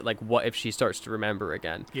more with it. What if she starts to remember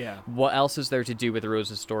again? Yeah. What else is there to do with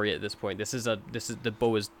Rose's story at this point? This is the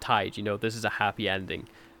bow is tied. This is a happy ending.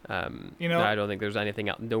 I don't think there's anything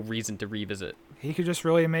else, no reason to revisit. He could just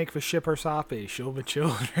really make the shippers happy, show the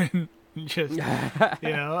children, just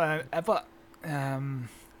but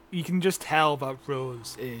you can just tell that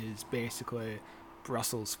Rose is basically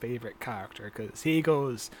Russell's favorite character, because he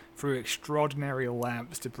goes through extraordinary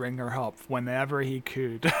lengths to bring her up whenever he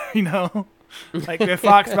could. You know, like the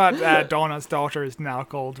fact that Donna's daughter is now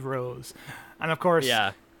called Rose, and of course,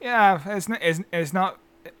 it's not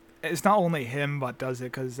only him that does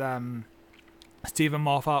it, because Stephen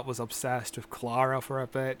Moffat was obsessed with Clara for a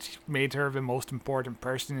bit, made her the most important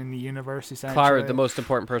person in the universe, essentially. Clara, the most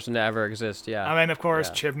important person to ever exist, yeah. I mean, of course,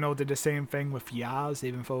 Chibnall did the same thing with Yaz,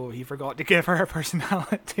 even though he forgot to give her a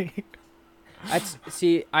personality. I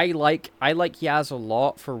like Yaz a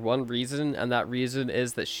lot for one reason, and that reason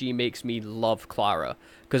is that she makes me love Clara.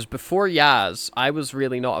 Because before Yaz, I was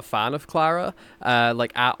really not a fan of Clara,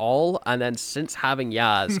 like at all. And then since having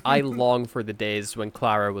Yaz, I long for the days when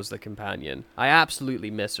Clara was the companion. I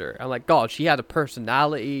absolutely miss her. I'm like, God, she had a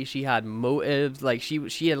personality, she had motives, like she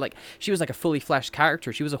was like a fully fleshed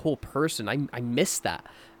character. She was a whole person. I miss that,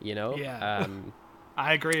 you know. Yeah.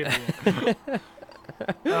 I agree with you.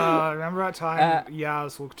 Remember that time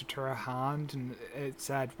Yaz looked at her hand and it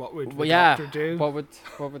said, "What would the doctor do?" What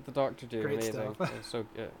would the doctor do? Great Amazing. stuff.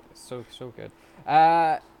 So good.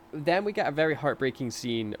 Then we get a very heartbreaking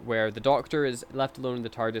scene where the doctor is left alone in the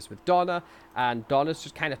TARDIS with Donna, and Donna's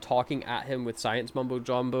just kind of talking at him with science mumbo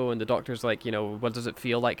jumbo, and the doctor's like, you know, what does it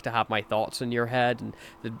feel like to have my thoughts in your head? And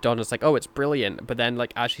Donna's like, oh, it's brilliant. But then,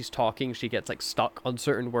 like, as she's talking, she gets like stuck on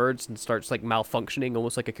certain words and starts like malfunctioning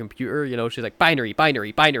almost like a computer, you know. She's like binary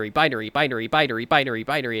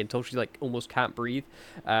until she like almost can't breathe,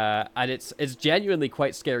 and it's genuinely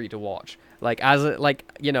quite scary to watch. Like, as a,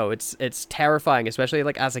 like, you know, it's terrifying, especially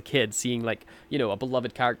like as a kid, seeing like, you know, a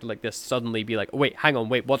beloved character like this suddenly be like, wait, hang on,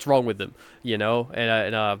 what's wrong with them? You know,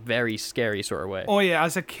 in a very scary sort of way. Oh yeah,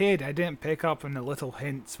 as a kid, I didn't pick up on the little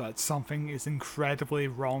hints that something is incredibly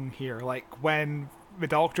wrong here. Like when the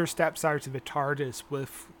doctor steps out of the TARDIS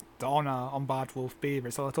with Donna on Bad Wolf Bay,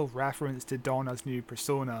 there's a little reference to Donna's new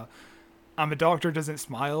persona, and the doctor doesn't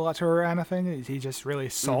smile at her or anything. He just really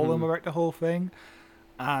solemn about the whole thing.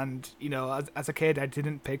 And, you know, as a kid, I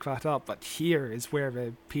didn't pick that up, but here is where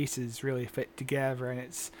the pieces really fit together, and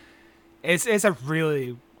it's a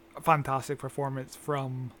really fantastic performance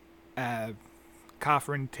from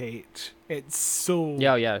Catherine Tate. It's so...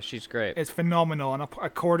 Yeah, she's great. It's phenomenal, and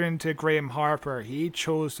according to Graham Harper, he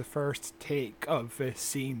chose the first take of this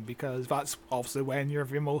scene because that's obviously when you're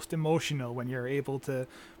the most emotional, when you're able to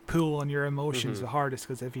pull on your emotions the hardest,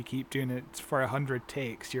 because if you keep doing it for 100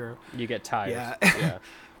 takes, you get tired. Yeah.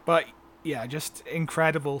 But yeah, just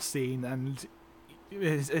incredible scene, and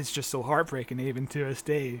it's just so heartbreaking even to this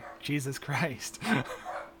day. Jesus Christ. Hang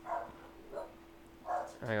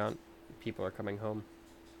on, people are coming home.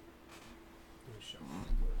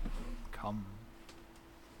 Come.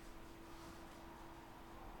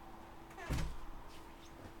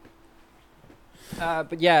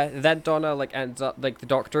 But yeah, then Donna like ends up like the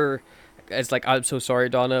doctor is like, I'm so sorry,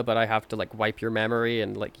 Donna, but I have to like wipe your memory,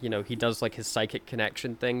 and like, you know, he does like his psychic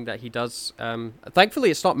connection thing that he does.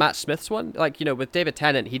 Thankfully, it's not Matt Smith's one. Like, you know, with David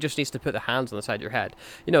Tennant, he just needs to put the hands on the side of your head.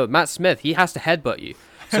 You know, Matt Smith, he has to headbutt you.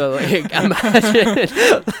 So like,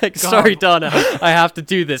 imagine, like, sorry, Donna, I have to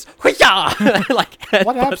do this. Like,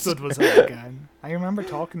 what episode was that again? I remember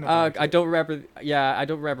talking about I don't remember. Yeah, I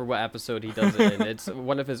don't remember what episode he does it in. It's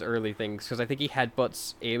one of his early things, because I think he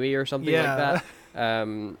headbutts Amy or something like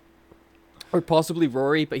that. Or possibly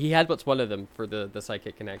Rory, but he headbutts one of them for the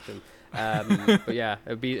psychic connection. But yeah,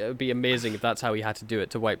 it'd be amazing if that's how he had to do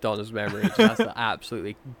it to wipe Donna's memory. Just has to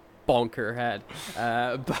absolutely bonk her head.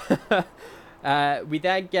 We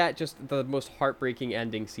then get just the most heartbreaking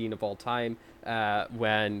ending scene of all time,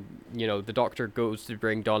 when, you know, the doctor goes to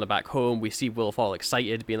bring Donna back home. We see Wilf all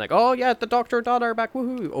excited, being like, oh yeah, the doctor and Donna are back,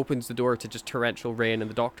 woohoo. Opens the door to just torrential rain,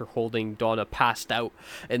 and the doctor holding Donna passed out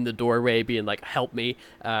in the doorway, being like, help me,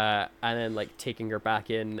 and then like taking her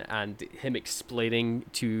back in, and him explaining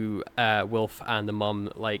to Wilf and the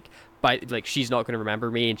mum, like, she's not going to remember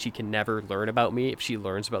me, and she can never learn about me. If she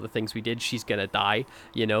learns about the things we did, she's going to die,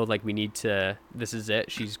 you know, like, we need to, this is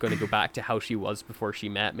it. She's going to go back to how she was before she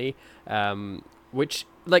met me. Which,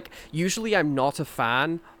 like, usually I'm not a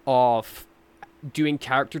fan of doing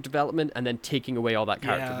character development and then taking away all that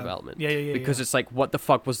character development. Because it's like, what the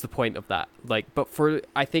fuck was the point of that? Like, but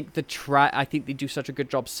I think I think they do such a good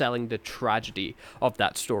job selling the tragedy of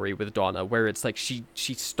that story with Donna, where it's like she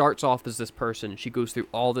starts off as this person, she goes through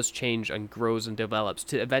all this change and grows and develops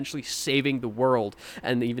to eventually saving the world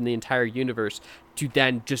and even the entire universe, to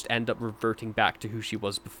then just end up reverting back to who she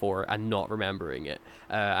was before and not remembering it.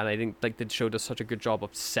 And I think like the show does such a good job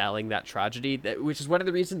of selling that tragedy, which is one of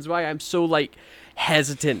the reasons why I'm so like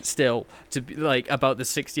hesitant still to be like about the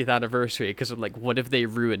 60th anniversary, because I'm like, what if they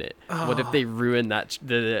ruin it? What if they ruin that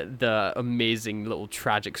the amazing little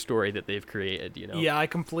tragic story that they've created? You know? Yeah, I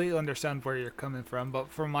completely understand where you're coming from,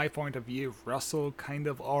 but from my point of view, Russell kind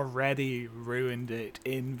of already ruined it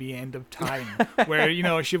in The End of Time,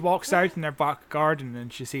 where she walks out in their back garden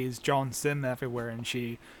and she sees John Sim everywhere, and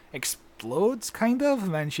she explodes kind of,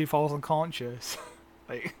 and then she falls unconscious.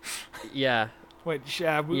 Like, yeah. Which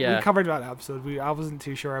we covered that episode. I wasn't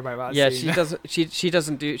too sure about that. Yeah, scene. she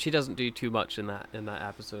doesn't do too much in that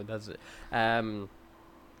episode, does it?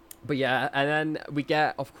 But yeah, and then we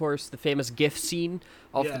get, of course, the famous GIF scene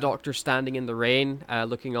of the Doctor standing in the rain,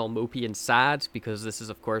 looking all mopey and sad, because this is,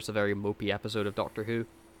 of course, a very mopey episode of Doctor Who.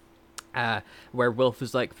 Where Wilf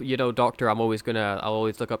is like, Doctor, I'll always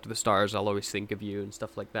look up to the stars, I'll always think of you and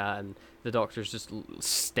stuff like that, and the Doctor's just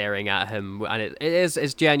staring at him, and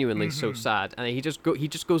it's genuinely so sad, and he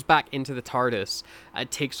just goes back into the TARDIS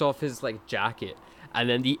and takes off his like jacket, and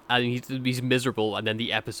then he's miserable, and then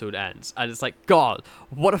the episode ends, and it's like, God,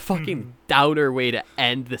 what a fucking downer way to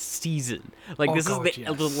end the season. Like, this is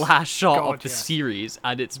the last shot of the series,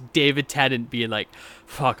 and it's David Tennant being like,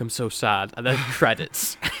 fuck, I'm so sad, and then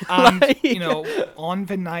credits. And on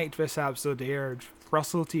the night this episode aired,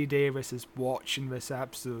 Russell T Davies is watching this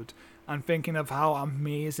episode and thinking of how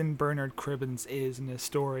amazing Bernard Cribbins is in this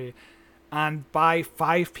story. And by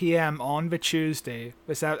 5 p.m. on the Tuesday,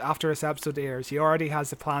 after this episode airs, he already has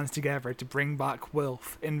the plans together to bring back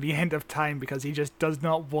Wilf in The End of Time, because he just does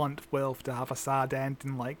not want Wilf to have a sad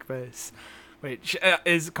ending like this. Which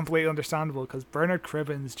is completely understandable, because Bernard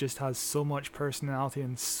Cribbins just has so much personality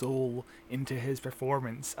and soul into his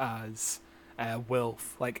performance as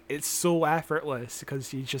Wilf. Like, it's so effortless, because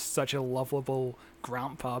he's just such a lovable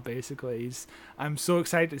grandpa, basically. I'm so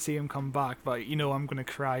excited to see him come back, but I'm going to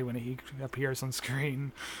cry when he appears on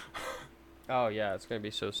screen. Oh yeah, it's going to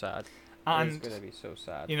be so sad. And it's going to be so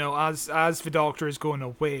sad. As the Doctor is going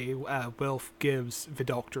away, Wilf gives the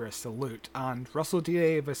Doctor a salute, and Russell T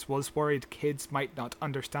Davies was worried kids might not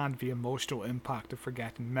understand the emotional impact of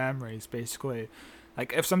forgetting memories, basically.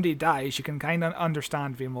 Like, if somebody dies, you can kind of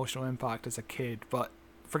understand the emotional impact as a kid, but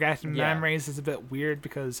forgetting memories is a bit weird,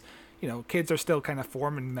 because kids are still kind of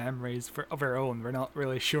forming memories of their own. We're not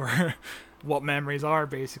really sure what memories are,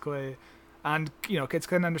 basically. And, kids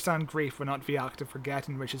can understand grief but not the act of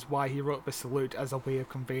forgetting, which is why he wrote the salute as a way of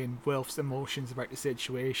conveying Wilf's emotions about the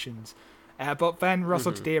situations. But then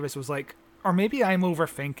Russell T Davies was like, or maybe I'm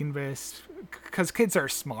overthinking this, because kids are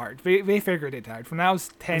smart. They figured it out. When I was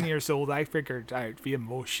 10 years old, I figured out the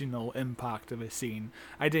emotional impact of a scene.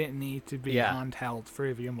 I didn't need to be handheld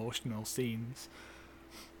through the emotional scenes.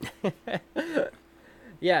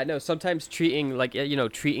 Yeah, no, sometimes treating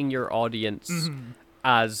your audience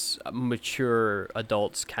as mature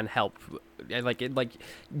adults can help. Like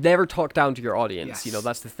never talk down to your audience. Yes.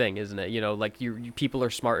 That's the thing, isn't it? Like people are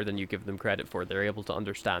smarter than you give them credit for. They're able to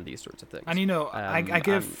understand these sorts of things. And I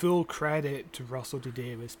give full credit to Russell T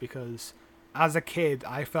Davies, because as a kid,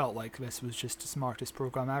 I felt like this was just the smartest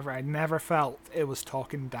program ever. I never felt it was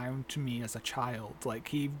talking down to me as a child. Like,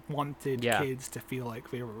 he wanted kids to feel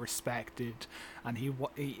like they were respected, and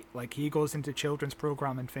he goes into children's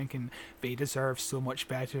programming thinking they deserve so much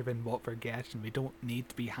better than what they're getting. They don't need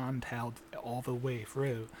to be handheld all the way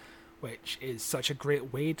through, which is such a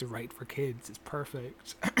great way to write for kids. It's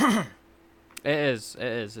perfect. It is.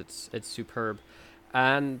 It's superb.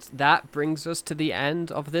 And that brings us to the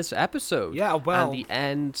end of this episode. Yeah, well... And the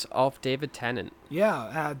end of David Tennant.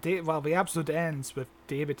 Yeah, the episode ends with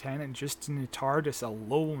David Tennant just in the TARDIS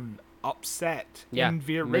alone, upset. Yeah,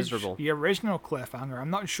 in miserable. The original cliffhanger, I'm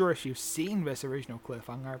not sure if you've seen this original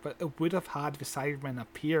cliffhanger, but it would have had the Cybermen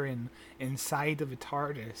appearing inside of the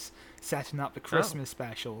TARDIS, setting up the Christmas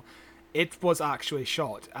special. It was actually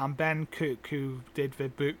shot, and Ben Cook, who did the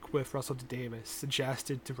book with Russell T Davies,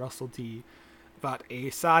 suggested to Russell T that a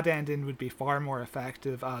sad ending would be far more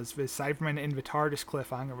effective, as the Cybermen in the TARDIS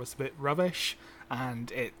cliffhanger was a bit rubbish,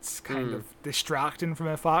 and it's kind of distracting from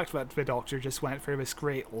the fact that the Doctor just went through this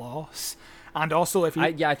great loss. And also, if you...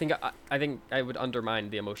 I think I would undermine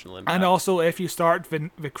the emotional impact. And also, if you start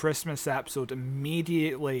the Christmas episode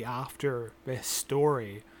immediately after this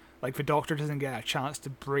story, like, the Doctor doesn't get a chance to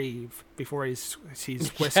breathe before he's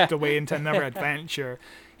whisked away into another adventure.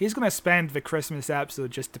 He's gonna spend the Christmas episode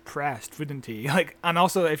just depressed, wouldn't he? Like, and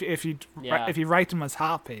also if you write him as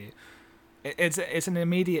happy, it's an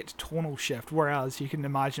immediate tonal shift. Whereas you can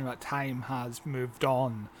imagine that time has moved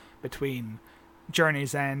on between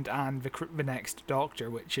Journey's End and the next Doctor,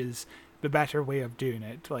 which is the better way of doing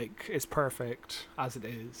it. Like, it's perfect as it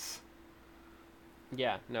is.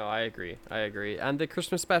 Yeah, no, I agree. And the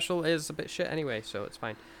Christmas special is a bit shit anyway, so it's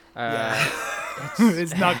fine.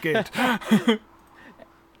 It's not good. I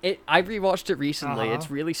rewatched it recently. It's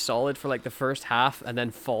really solid for like the first half, and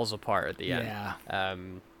then falls apart at the end. Yeah.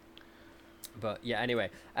 But yeah, anyway,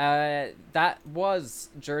 that was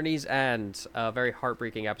Journey's End, a very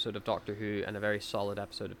heartbreaking episode of Doctor Who and a very solid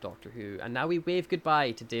episode of Doctor Who. And now we wave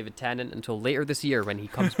goodbye to David Tennant until later this year when he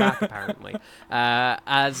comes back, apparently.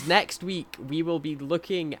 As next week, we will be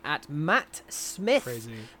looking at Matt Smith,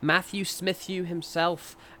 Matthew Smithu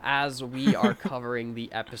himself, as we are covering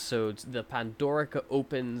the episodes The Pandorica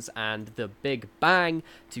Opens and The Big Bang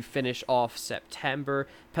to finish off September.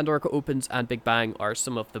 Pandorica Opens and Big Bang are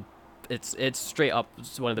some of the It's straight up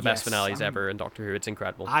one of the best finales ever in Doctor Who. It's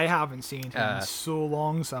incredible. I haven't seen it in so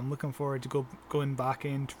long, so I'm looking forward to going back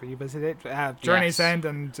in to revisit it. Journey's End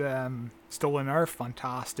and Stolen Earth,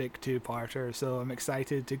 fantastic two-parter. So I'm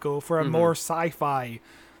excited to go for a more sci-fi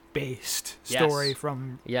based story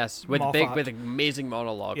from with Moffat. with amazing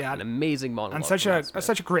monologue, an amazing monologue, and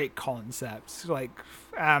such a great concept. Like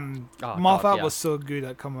Moffat was so good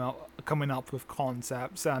at coming up with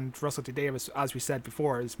concepts, and Russell T Davies, as we said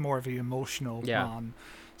before, is more of an emotional man.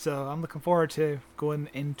 So I'm looking forward to going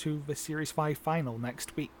into the Series 5 final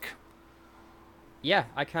next week. Yeah,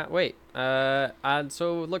 I can't wait. And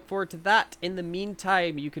so look forward to that. In the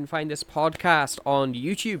meantime, you can find this podcast on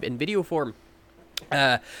YouTube in video form.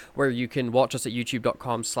 Where you can watch us at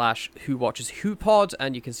youtube.com/WhoWatchesWhoPod,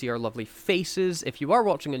 and you can see our lovely faces. If you are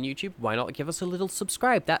watching on YouTube, why not give us a little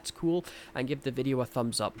subscribe? That's cool. And give the video a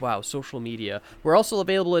thumbs up. Wow, social media. We're also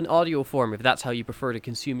available in audio form if that's how you prefer to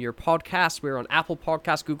consume your podcasts. We're on Apple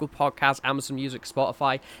Podcasts, Google Podcasts, Amazon Music,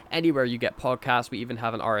 Spotify, anywhere you get podcasts. We even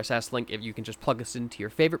have an RSS link if you can just plug us into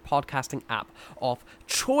your favorite podcasting app of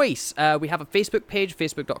choice. We have a Facebook page,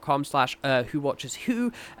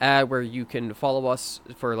 facebook.com/WhoWatchesWho, where you can follow us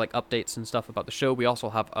for like updates and stuff about the show. We also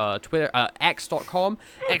have Twitter, x.com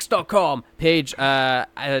page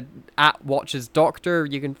at Watches Doctor.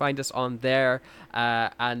 You can find us on there.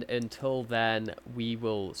 And until then, we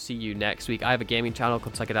will see you next week. I have a gaming channel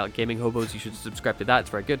called Psychedelic Gaming Hobos. You should subscribe to that. It's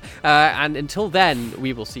very good. And until then,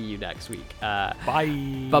 we will see you next week.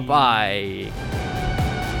 Bye. Bye-bye.